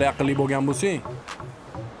shunchalik aqlli bo'lgan bo'lsang,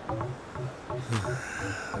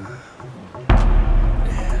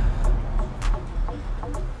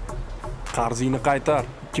 qarzingni qaytar.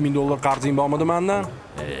 $2000 qarzing bormidi mendan?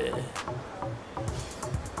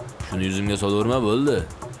 Shuni yuzimga solaverma bo'ldi.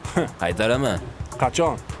 Qaytaraman.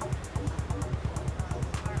 Qachon?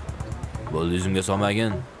 Bo'ldi, yuzimga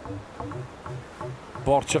solmagin.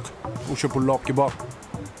 Bor chiq. O'sha pulni olib ke bor.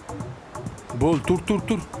 Bo'l,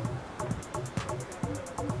 tur.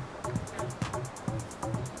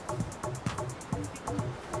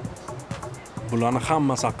 Bularning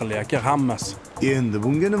hammasi aqlli aka, hammasi. Endi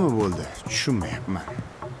bunga nima bo'ldi? Tushunmayapman.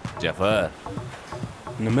 Jafar.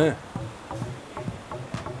 Nima?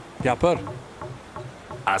 Gapir.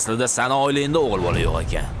 Aslida sana oilangda o'g'il bola yo'q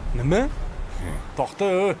ekan. Nima? To'xta.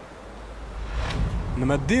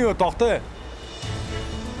 Nima deyapsan, to'xta?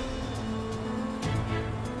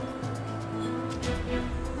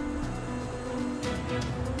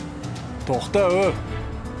 To'xta.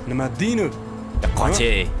 Nima deyapsan?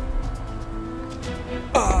 Qochay.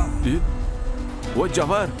 Voy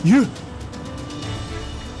Jafar. Yu.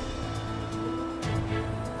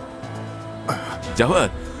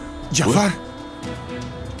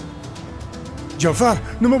 Jafar,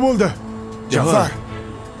 nima bo'ldi? Jafar.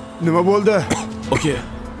 Nima bo'ldi? Oka.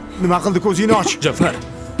 Nima qildi? Ko'zingni och. Jafar.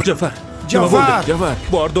 Nima bo'ldi? Jafar.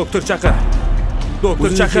 Bor doktor chaqir.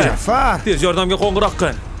 Jafar. Tez yordamga qo'ng'iroq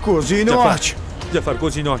qil. Ko'zingni och. Jafar,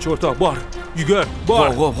 ko'zingni och, o'rtoq, bor. Yugur, bor.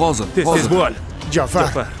 Hozir. Tez bo'l.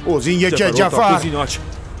 Jafar. O'zingga kel, Jafar. Ko'zingni och.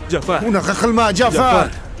 Jafar. Unaqa qilma, Jafar.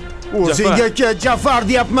 O'zingga kel, Jafar,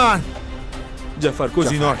 deyapman. Jafar,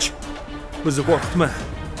 ko'zingni och. Bizni qo'rqitma.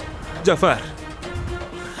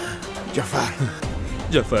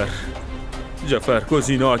 Jafar,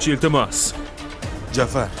 ko'zingni och, iltimos.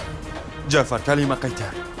 Jafar, kalima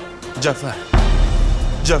qaytar.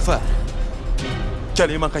 Jafar.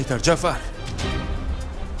 Kalima qaytar, Jafar.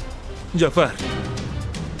 Jafar.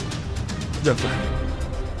 Jafar.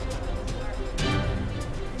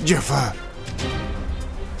 Jafar.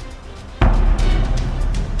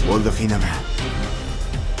 Bo'ldi, qiynama.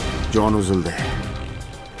 Jon uzildi.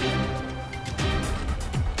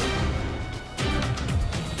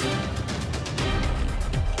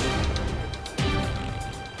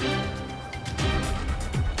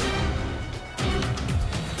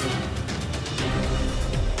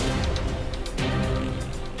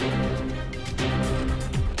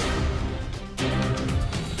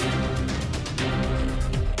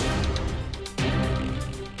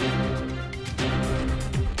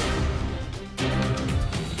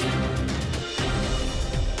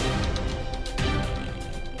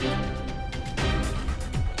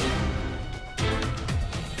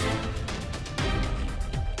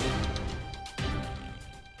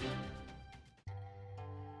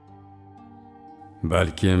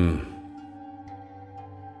 Balkim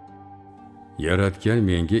yaratgan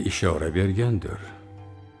menga ishora bergandir.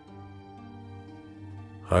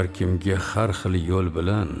 Har kimga har xil yo'l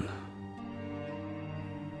bilan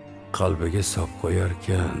qalbiga sop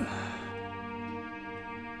qo'yarkan.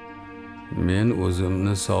 Men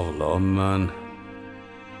o'zimni sog'lomman,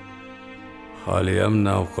 haliyam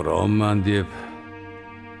navqironman deb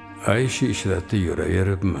ayshi ishratib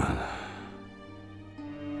yuraveribman.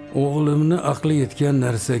 O'g'limni aqli yetgan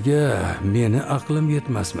narsaga meni aqlim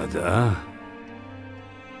yetmasmidi, a?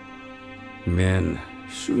 Men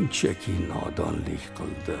shunchaki nodonlik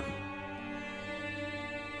qildim.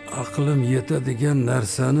 Aqlim yetadigan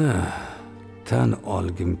narsani tan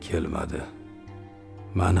olgim kelmadi.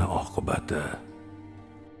 Mana oqibati.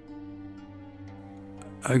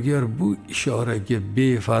 Agar bu ishoraga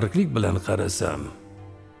befarqlik bilan qarasam,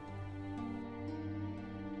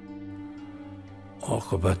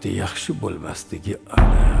 oqibati yaxshi bo'lmasligi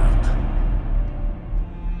aniq.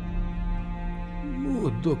 Bu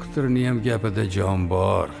doktorning ham gapida jon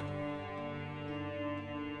bor.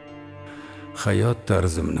 Hayot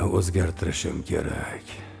tarzimni o'zgartirishim kerak.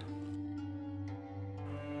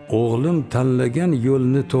 O'g'lim tanlagan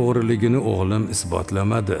yo'lni to'g'riligini o'g'lim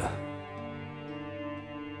isbotlamadi.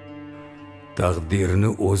 Taqdirni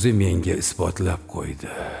o'zi menga isbotlab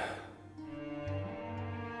qo'ydi.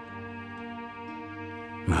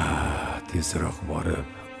 Tezroq borib,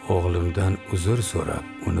 o'g'limdan uzr so'rab,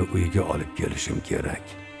 uni uyga olib kelishim kerak.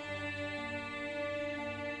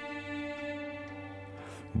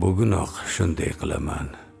 Bugunoq shunday qilaman.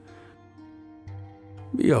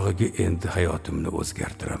 Bu yog'iga endi hayotimni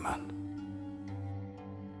o'zgartiraman.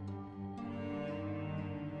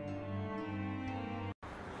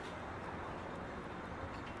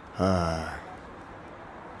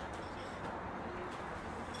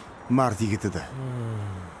 Mard yigitida.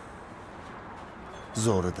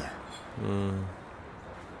 Zo'r edi.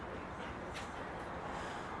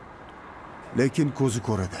 Lekin ko'zi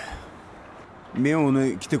ko'radi. Men uni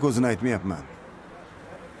ikkita ko'zini aytmayapman.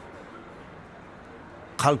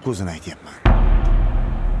 Qalb ko'zini aytyapman.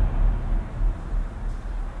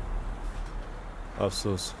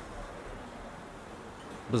 Afsus.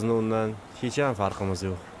 Bizni undan hech ham farqimiz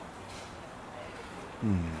yo'q.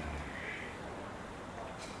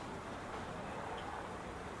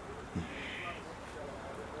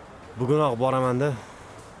 Bugunoq boraman-da.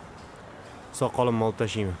 Soqolimni olib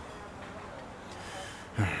tashlayman.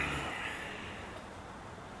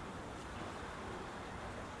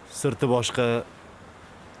 Sirti boshqa,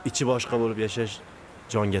 ichi boshqa bo'lib yashash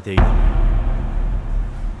jonga tegdi.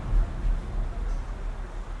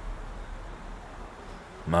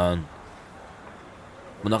 Men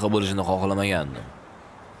bunaqa bo'lishini xohlamagandim.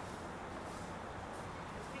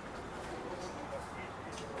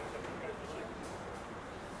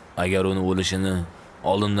 Agar uni o'lishini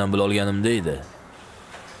oldindan bila olganimda edi.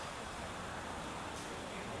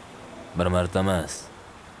 Bir marta emas,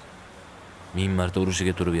 1000 marta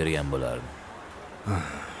urushiga turib bergan bo'lardim.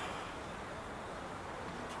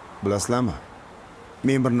 Bilasizlarmi?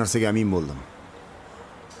 Men bir narsaga amin bo'ldim.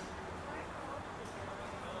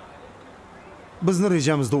 Bizni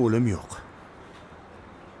rejamizda o'lim yo'q.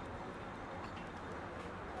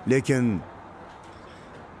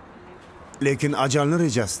 Lekin ajalni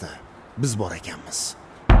rejasida biz bor ekanmiz.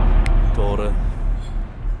 To'g'ri.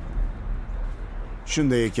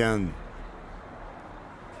 Shunday ekan,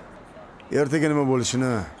 ertaga nima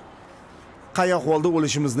bo'lishini, qay ahvolda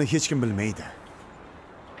o'lishimizni hech kim bilmaydi.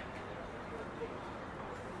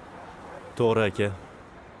 To'g'ri aka.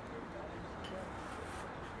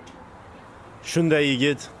 Shunday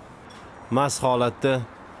yigit mast holatda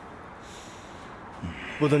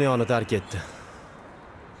bu dunyoni tark etdi.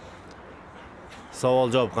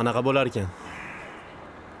 Savol javob qanaqa bo'lar ekan?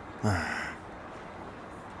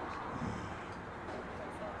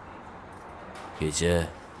 Kecha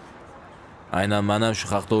aynan men ham shu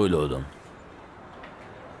haqda o'yladim.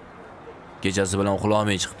 Kechasi bilan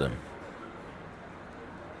uxlolmay chiqdim.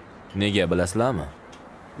 Nega bilasizlarmi?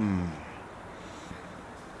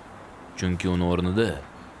 Chunki uni o'rnida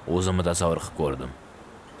o'zimni tasavvur qilib ko'rdim.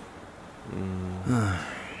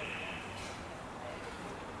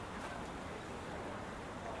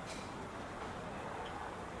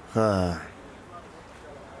 Ha.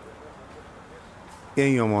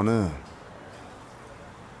 Eng yomoni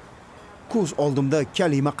ko'z oldimda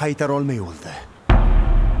kalima qaytara olmay o'ldi.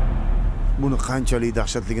 Buni qanchalik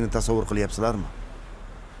dahshatligini tasavvur qilyapsizlarmi?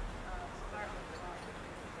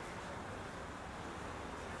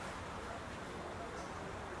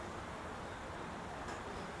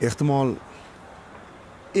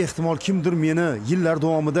 Ehtimol kimdir meni yillar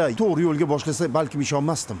davomida to'g'ri yo'lga boshlasa, balkim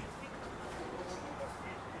ishonmasdim.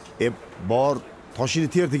 Bor toshini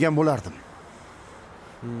ter degan bo'lardim.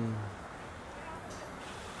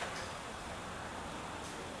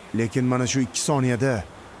 Lekin mana shu 2 soniyada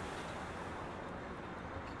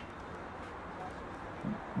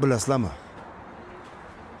bilasizlarmi?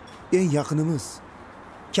 Eng yaqinimiz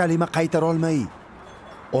kalima qaytara olmay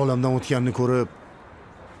olamdan o'tganini ko'rib,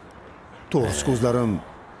 to'g'risi ko'zlarim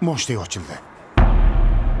moshdek ochildi.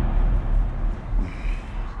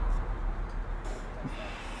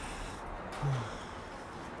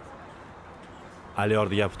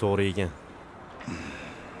 Aliyorning gapi to'g'ri ekan.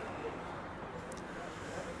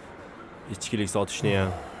 Ichkilik sotishni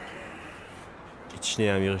ham, ichishni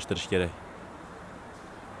ham yig'ishtirish kerak.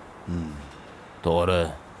 To'g'ri.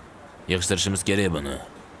 Yig'ishtirishimiz kerak buni.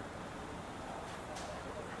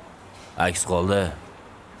 Aks holda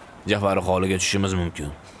Jafari holiga tushishimiz mumkin.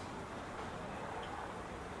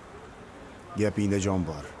 Gapingda jon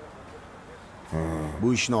bor. Bu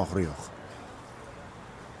ishning oxiri yo'q.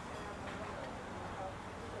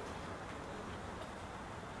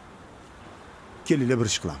 Kelinglar bir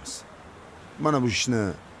ish qilamiz. Mana bu ishni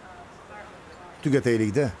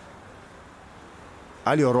tugataylik-da.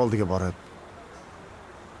 Aliyor oldiga borib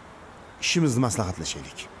ishimizni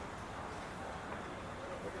maslahatlashaylik.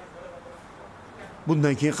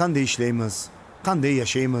 Bundan keyin qanday ishlaymiz, qanday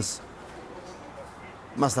yashaymiz?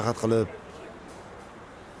 Maslahat qilib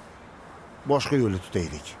boshqa yo'lni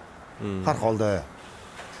tutaylik. Har holda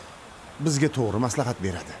bizga to'g'ri maslahat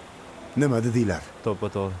beradi. Nima dedinglar?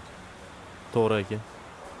 To'g'ri. To'g'ri aka.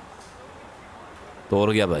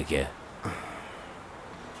 To'g'ri gap aka.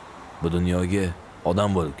 Bu dunyoga odam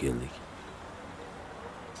bo'lib keldik.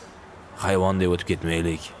 Hayvon deb o'tib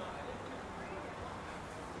ketmaylik.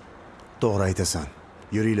 To'g'ri aytasan.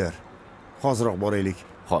 Yuringlar. Hozirroq boraylik.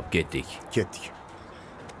 Xo'p, ketdik. Ketdik.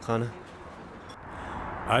 Qani?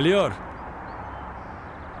 Aliyor.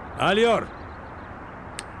 Aliyor.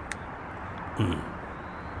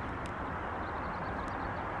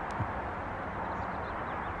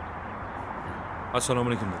 Assalomu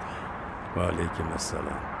alaykum dedi. Va alaykum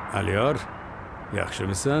assalom. Aliyor,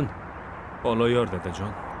 yaxshimisan? Oloyor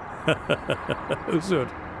dadajon. Uzr.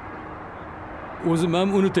 O'zim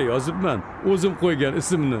ham unutay yozibman. O'zim qo'ygan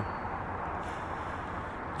ismni.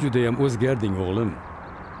 Juda ham o'zgarding o'g'lim.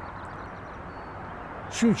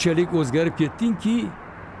 Shunchalik o'zgarib ketdingki,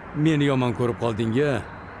 meni yomon ko'rib qolding-a.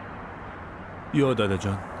 Yo'q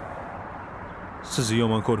dadajon. Sizni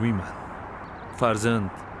yomon ko'rmayman.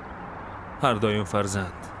 Farzand har doim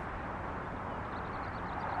farzand.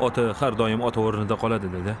 Ota har doim ota o'rnida qoladi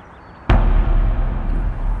dedi.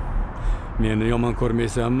 Meni yomon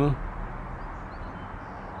ko'rmaysanmi?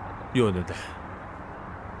 Yo'q dedi.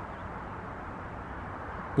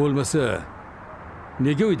 Bo'lmasa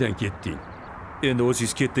nega uydan ketding? Endi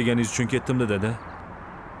o'zingiz ket deganingiz uchun ketdim-da dada.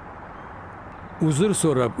 Uzr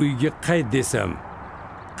so'rab uyga qayt desam,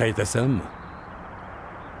 qaytasanmi?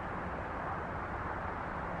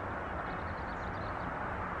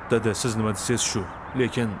 Dada, siz nima desangiz shu,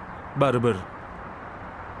 lekin baribir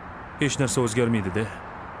hech narsa o'zgarmaydi-da.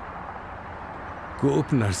 Ko'p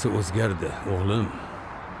narsa o'zgardi, o'g'lim.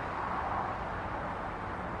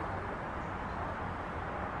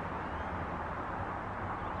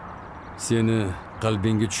 Seni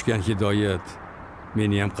qalbingga tushgan hidoyat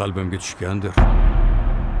meni ham qalbimga tushgandir.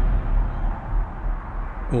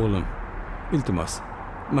 O'g'lim, iltimos,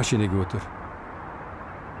 mashinaga o'tir.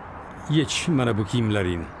 Yech mana bu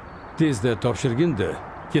kiyimlaringni. Tezda topshirgin-da,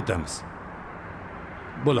 ketamiz.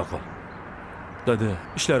 Bo'la qol. Dada,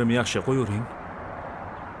 ishlarim yaxshi, qo'yavering.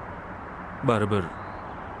 Baribir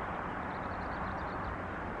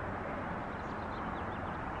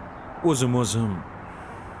o'zim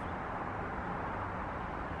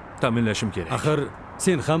ta'minlashim kerak. Axir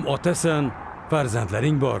sen ham otasan,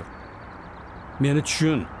 farzandlaring bor. Meni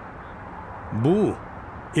tushun. Bu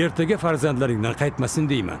ertaga farzandlaringdan qaytmasin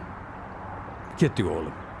deyman. Ketdik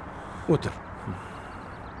o'g'lim. O'tir.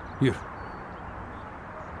 Yur.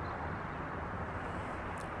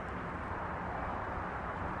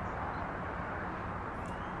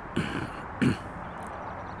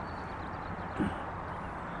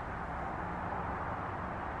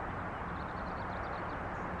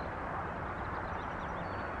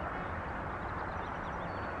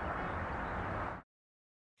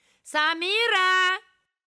 Samira!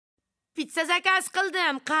 Pizza zakaz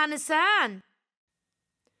qildim. Qanisan?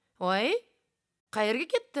 Voy, qayerga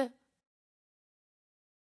ketdi?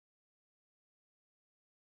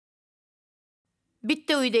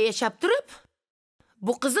 Bitta uyda yashab turib,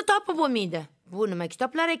 bu qizni topib bo'lmaydi. Bu nima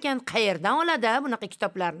kitoblar ekan? Qayerdan oladi bunaqa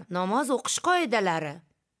kitoblarni? Namoz o'qish qoidalari.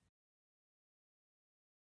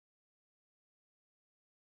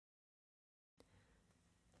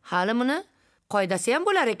 Hali buni qoidasi ham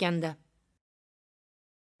bo'lar ekanda.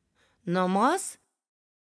 Namoz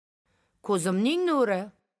ko'zimning nuri.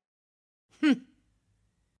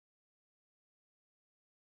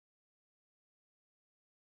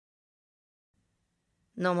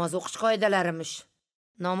 Namoz o'qish qoidalarimish.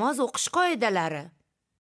 Namoz o'qish qoidalari.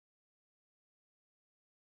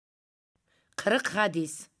 40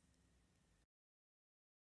 hadis.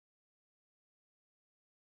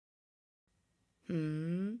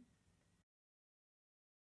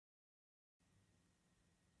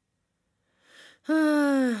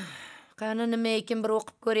 Qani nima ekan bir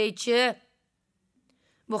o'qib ko'raychi.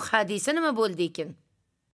 Bu hadisi nima bo'ldi ekan?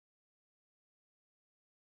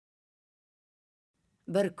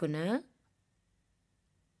 Bir kuni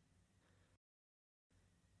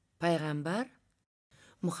payg'ambar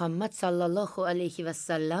Muhammad sallallohu alayhi va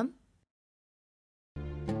sallam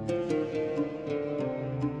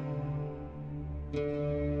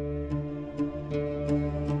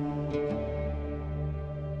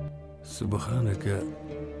Subhanaka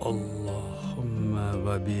Allahumma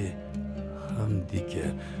va bihamdika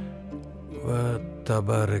va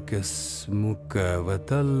tabaraka ismuka va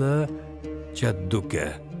talla jadduka.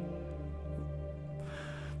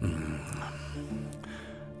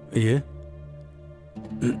 Iye?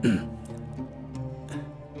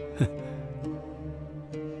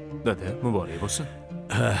 Dada, muborak bo'lsin.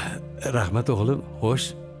 Rahmat o'g'lim. Xo'sh.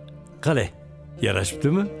 Qalay?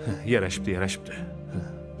 Yarashibdimi? Yarashibdi.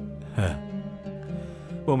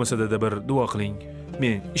 Bo'lmasa dada bir duo qiling.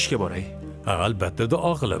 Men ishga boray. Albatta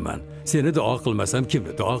duo qilaman. Seni duo qilmasam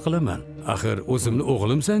kimni duo qilaman? Axir o'zimni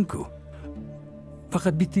o'g'limsan-ku.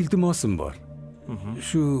 Faqat bitta iltimosim bor.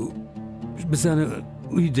 Shu bizani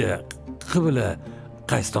uyda qibla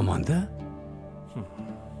qaysi tomonda?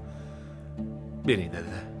 Bering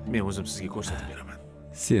dada. Men o'zim sizga ko'rsatib beraman.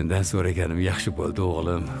 Sendan so'raganim yaxshi bo'ldi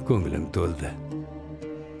o'g'lim. Ko'nglim to'ldi.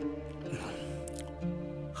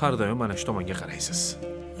 Har doim mana shu tomonga qaraysiz.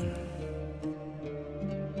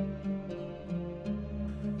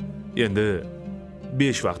 Endi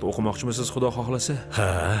 5 vaqt o'qimoqchimisiz, Xudo xohlasa? Ha,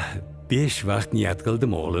 5 vaqt niyat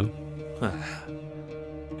qildim o'g'lim.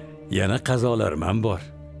 Yana qazolarim ham bor.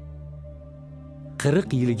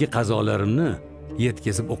 40 yilgi qazolarimni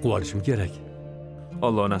yetkazib o'qib olishim kerak.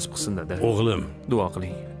 Alloh nasib qilsin dada. O'g'lim, duo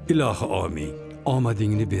qiling. Ilohi omin.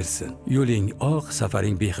 Omadingni bersin. Yo'ling oq,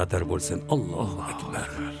 safaring bexatar bo'lsin. Allohu akbar.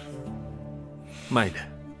 Mayli,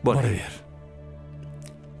 boraver.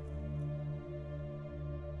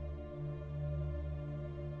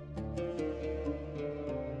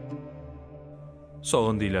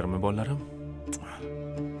 Sog'indinglarmi bolalarim?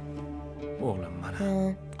 O'g'lim mana,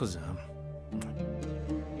 qizim.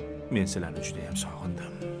 Men sizlarni juda ham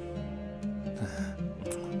sog'indim.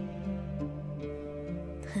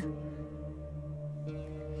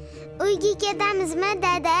 Uyga ketamizmi,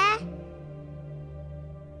 dada?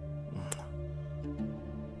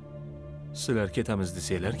 Sizlar ketamiz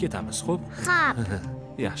desanglar ketamiz, xo'p? Xo'p.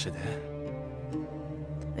 Yaxshi-da.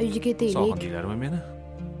 Uyga ketaylik. Sog'indinglarmi meni?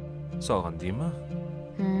 Sog'indingmi?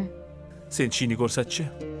 Sen tishingni ko'rsatchi.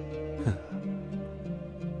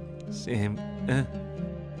 Sen,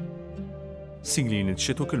 singlingning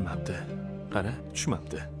tishi to'kilmabdi. Qara,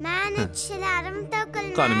 tushmabdi. Meni tishlarim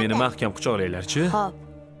to'kilmadi. Qani meni mahkam quchoqlaylarchi? Xo'p.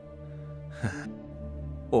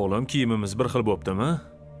 O'g'lim, kiyimimiz bir xil bo'ptimi?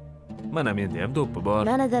 Mana menda ham do'ppi bor.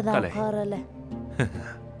 Mana dadam qarala.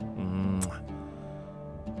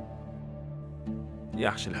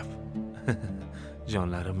 Yaxshilab.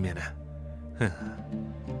 Jonlarim meni.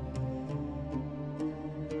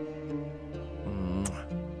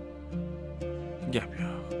 Gap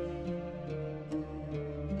yo'q.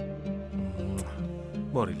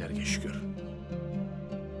 Boringlarga shukr.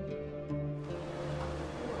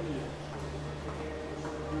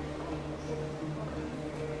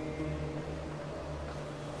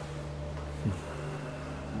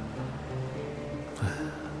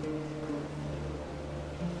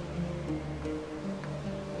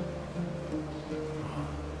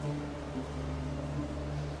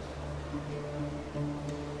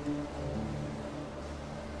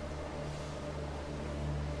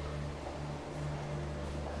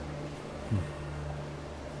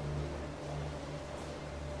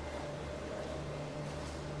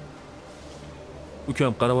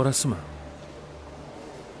 Ukam qarab orasizmi?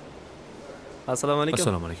 Assalomu alaykum.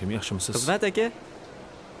 Assalomu alaykum, yaxshimisiz? Xizmat aka.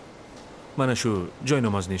 Mana shu joy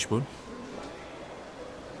namoz nech pul?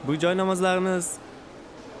 Bu joy namozlarimiz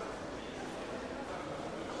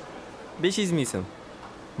 500 ming so'm.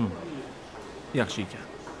 Yaxshi ekan.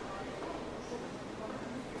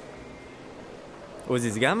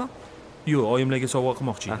 O'zingizgami? Yo'q, oyimlarga sovg'a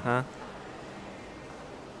qilmoqchi edim. Aha.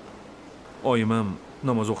 Oyim ham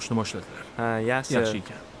namoz o'qishni boshladilar. Ha, yaxshi. Yaxshi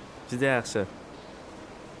ekan. Juda yaxshi.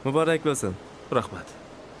 Muborak bo'lsin. Rahmat.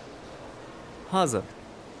 Hozir.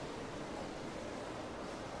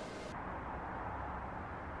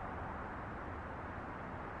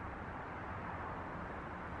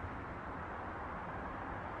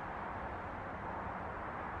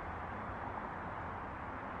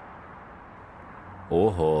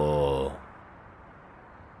 Oho.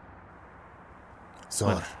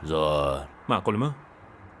 Zo'r. Ma'qulmi?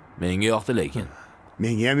 Menga yoqdi lekin.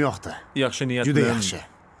 Menga ham yoqdi. Yaxshi niyat Juda bilan. yaxshi.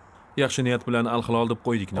 Yaxshi niyat bilan al-hilol deb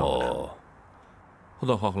qo'ydik nomini.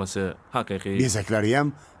 Xudo xohlasa, haqiqiy. Bezaklari ham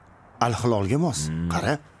al-hilolga mos.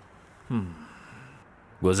 Qara.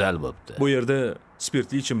 Go'zal bo'pti. Bu yerda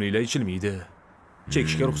spirtli ichimliklar ichilmaydi.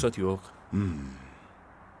 Chekishga ruxsat yo'q.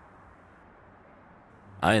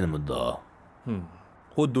 Ayni muddao.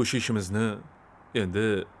 Xuddi o'sha ishimizni endi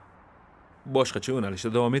boshqacha yo'nalishda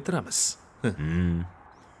davom ettiramiz.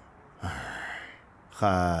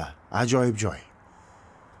 Ha, ajoyib joy.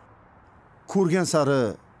 Ko'rgan sari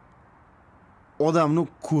odamning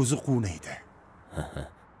ko'zi quvnaydi.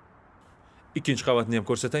 Ikkinchi qavatni ham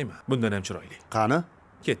ko'rsataymi? Bundan ham chiroyli. Qani?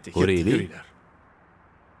 Ketdik. Ko'raylik. Yuringlar.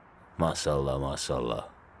 Masalloh, masalloh.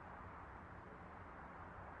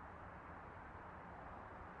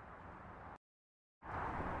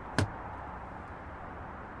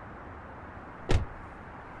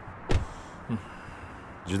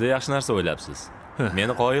 Juda yaxshi narsa o'ylabsiz.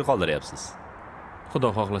 Meni qoyil qoldiryapsiz. Xudo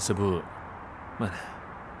xohlasa bu mana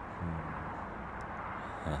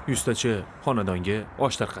 100 tacha xonadonga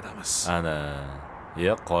osh tarqatamiz. Ana,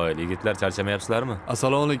 qoyil yigitlar charchamayapsizlarmi?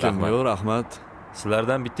 Assalomu alaykum. Yo'q, rahmat.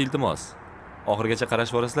 Sizlardan bitta iltimos. Oxirgacha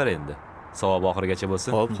qarashib borasizlar endi. Savob oxirgacha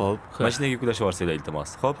bo'lsin. Xo'p. Mashinaga yuklashib borsanglar iltimos.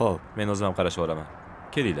 Xo'p. Men o'zim ham qarashib boraman.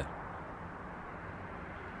 Kelinglar.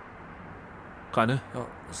 Qani?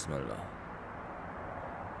 Bismillah.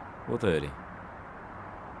 O'tiring.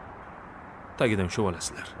 Tagidan shu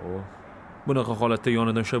olasizlar. Bunaqa holatda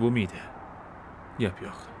yonidan ushlab bo'lmaydi. Gap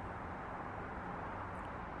yo'q.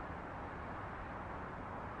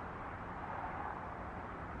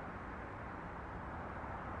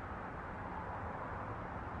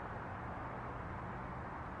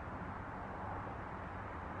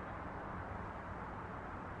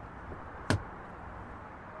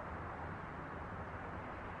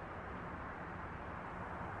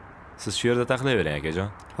 Siz shu yerda taxlayvering, akajon.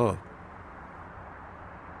 Xo'p.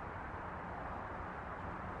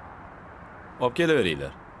 Olib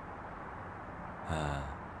kelaveringlar.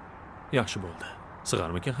 Yaxshi bo'ldi.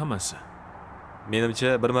 Sig'armikan hammasi?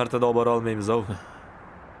 Menimcha bir martada olib bora olmaymiz-ov.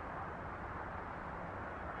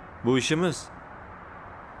 Bu ishimiz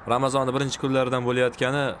Ramazonning birinchi kunlaridan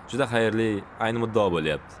bo'layotgani juda xayrli, ayni muddao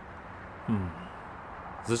bo'lyapti.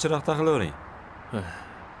 Zichroq taxlayvering.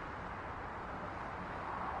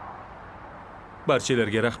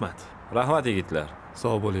 Barchalarga rahmat. Rahmat yigitlar.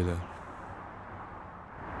 Sog' bo'linglar.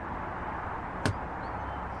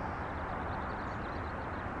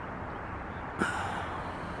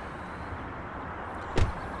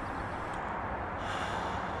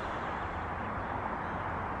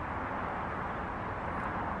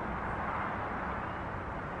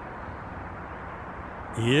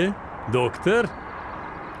 Doktor.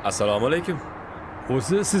 Assalomu alaykum.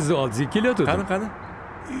 O'zi sizni oldingizga kelayotgandim. Qani?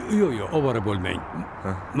 Yo'q, obora bo'lmang.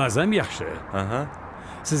 Mazam yaxshi.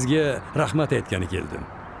 Sizga rahmat aytgani keldim.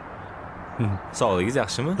 Sog'ligingiz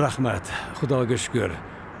yaxshimi? Rahmat, Xudoga shukr.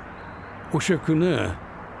 O'sha kuni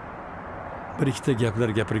bir ikkita gaplar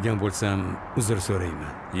gapirgan bo'lsam, uzr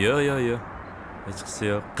so'rayman. Yo'q. Hech qisi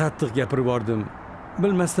yo'q. Qattiq gapirib bordim,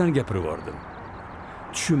 bilmasdan gapirib bordim.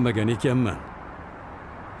 Tushunmagan ekanman.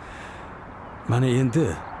 Mana endi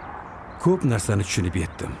ko'p narsani tushunib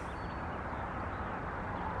yetdim.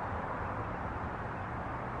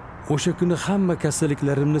 O'sha kuni hamma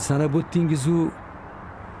kasalliklarimni sanab o'tdingiz-u,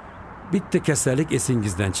 bitta kasallik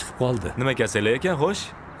esingizdan chiqib qoldi. Nima kasallik ekan, xo'sh?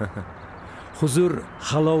 Huzur,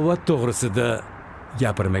 halovat to'g'risida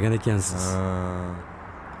gapirmagan ekansiz.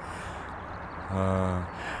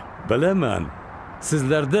 Bilaman,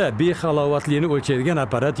 sizlarda behalovatlikni o'lchaydigan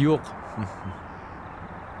apparat yo'q.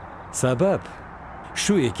 Sabab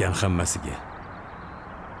shu ekan hammasiga.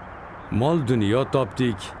 Mol dunyo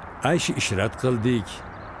topdik, aysh ishrat qildik.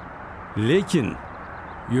 Lekin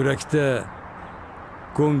yurakda,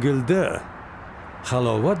 ko'ngilda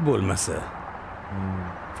halovat bo'lmasa,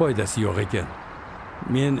 foydasi yo'q ekan.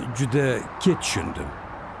 Men juda kech tushundim.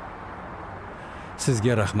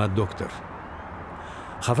 Sizga rahmat, doktor.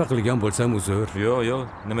 Xafa qilgan bo'lsam uzr. Yo'q,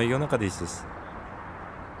 nimaga unaqa deysiz?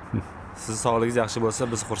 Siz sog'ligingiz yaxshi bo'lsa,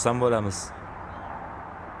 biz xursand bo'lamiz.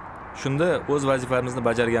 Shunda o'z vazifamizni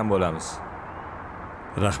bajargan bo'lamiz.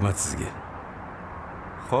 Rahmat sizga.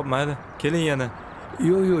 Xo'p, mayli, keling yana.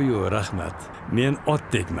 Yo'q, rahmat. Men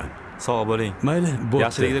otdekman. Sog' bo'ling. Mayli, bo'pti.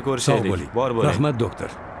 Yaxshilikda ko'rishaylik. Bor bo'ling. Rahmat,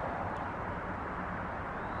 doktor.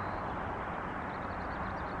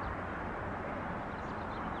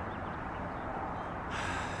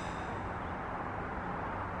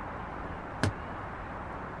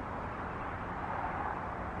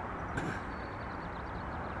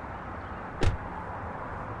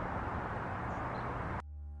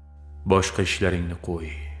 Boshqa ishlaringni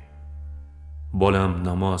qo'y. Bolam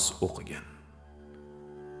namoz o'qigan.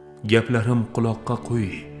 Gaplarim quloqqa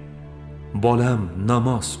qo'y. Bolam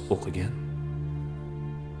namoz o'qigan.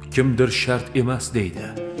 Kimdir shart emas deydi.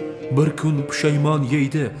 Bir kun pushaymon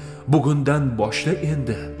yeydi. Bugundan boshla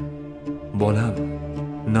endi. Bolam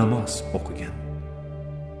namoz o'qigan.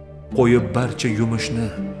 Qo'yib barcha yumushni.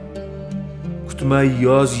 Kutmay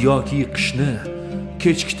yoz yoki qishni.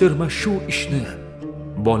 Kechiktirma shu ishni.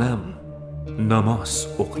 Bolam namoz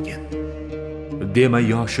o'qigan. Dema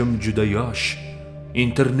yoshim juda yosh.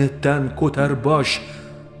 Internetdan ko'tar bosh.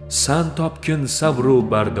 San topkin sabru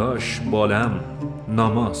bardosh. Bolam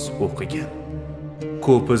namoz o'qigan.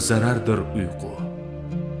 Ko'pi zarardir uyqu.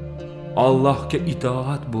 Allohga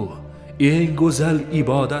itoat bu. Eng go'zal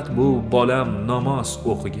ibodat bu. Bolam namoz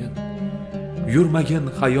o'qigan. Yurmagin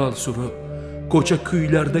xayol surib, ko'cha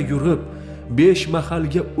kuylarda yurib, 5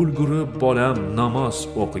 mahalga ulgurib, bolam namoz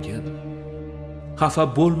o'qigan. Xafa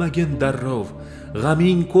bo'lmagin darrov,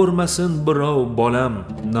 g'aming ko'rmasin birov, bolam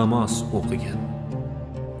namoz o'qigan.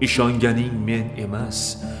 Ishonganing men emas,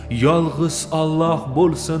 yolg'iz Alloh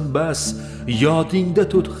bo'lsin bas, yodingda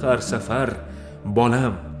tut har safar,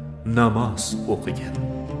 bolam namoz o'qigan.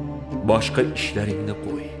 Boshqa ishlaringni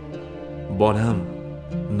qo'y, bolam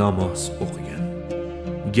namoz o'qigan.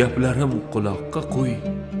 Gaplarim quloqqa qo'y,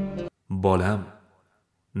 bolam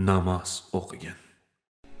namoz o'qigan.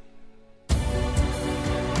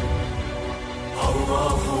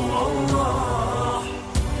 Allahu Allah,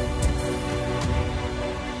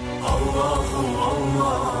 Allahu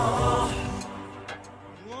Allah.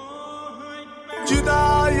 Juda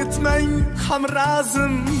etmang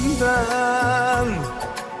hamrazimdan,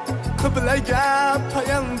 qiblaga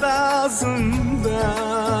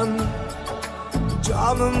payandazimdan.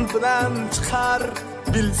 Jonim bilan chiqar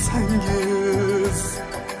bilsangiz,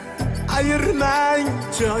 ayirmang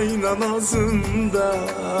joy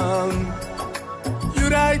namozimdan.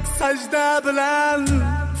 Yurak sajda bilan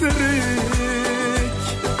tirik,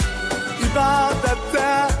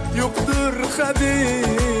 ibodatda yo'qdir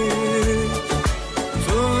hadik.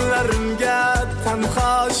 Tunlarimga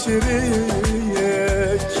tanho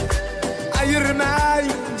shirik, ayirmang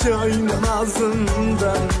joy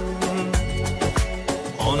namozimdan.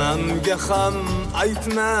 Onamga ham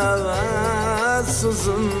aytma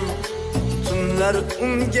so'zim, tunlar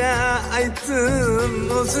unga aytdim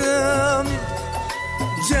o'zim.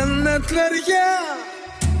 Jannatlarga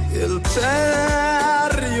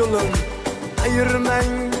eltar yo'lim,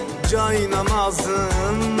 ayirmang joy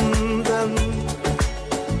namozimdan.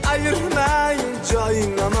 Ayirmang joy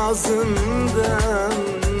namozimdan.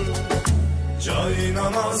 Joy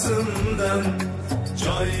namozimdan,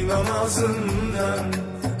 joy namozimdan,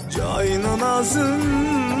 joy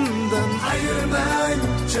namozimdan. Ayirmang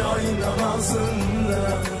joy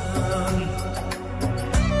namozimdan.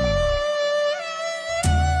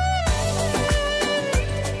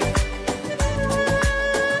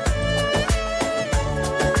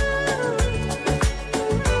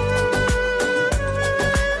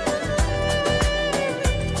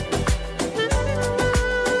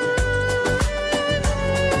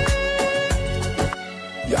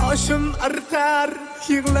 Yoshim artar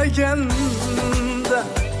yig'laganda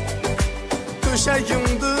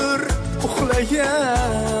to'shagimdir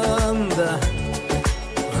uxlaganda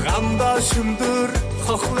g'amdoshimdir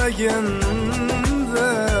xohlaganda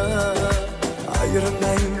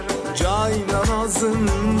ayirmang joy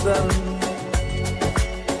namozimdan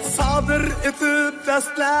sodir etib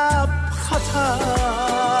dastlab xato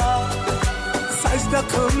sajda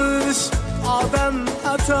qilmish odam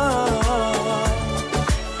xato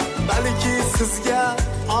balki sizga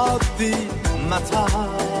oddiy mato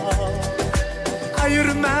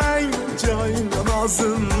ayirmang joy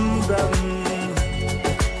namozimdan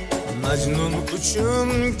Majnun uchun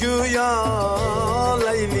go'yo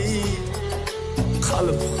Layli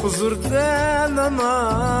qalb huzurda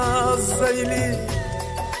namoz zayli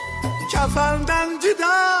kafandan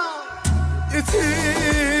judo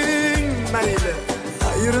eting mayli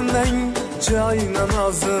ayirmang joy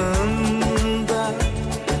namozimdan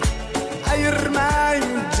ayirmang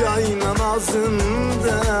joy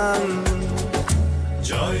namozimdan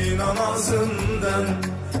joy namozimdan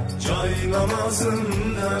joy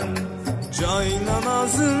namozimdan joy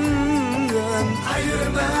namozimdan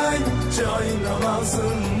ayirmang joy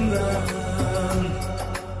namozimdan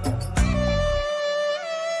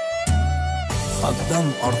haddan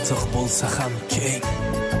ortiq bo'lsa ham keng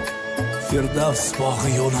Firdavs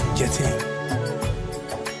bog'i yo'limga teng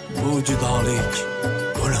bu judolik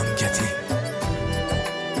o'limga teng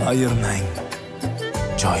ayirmang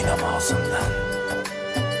joy namozimdan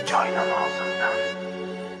joy namozimdan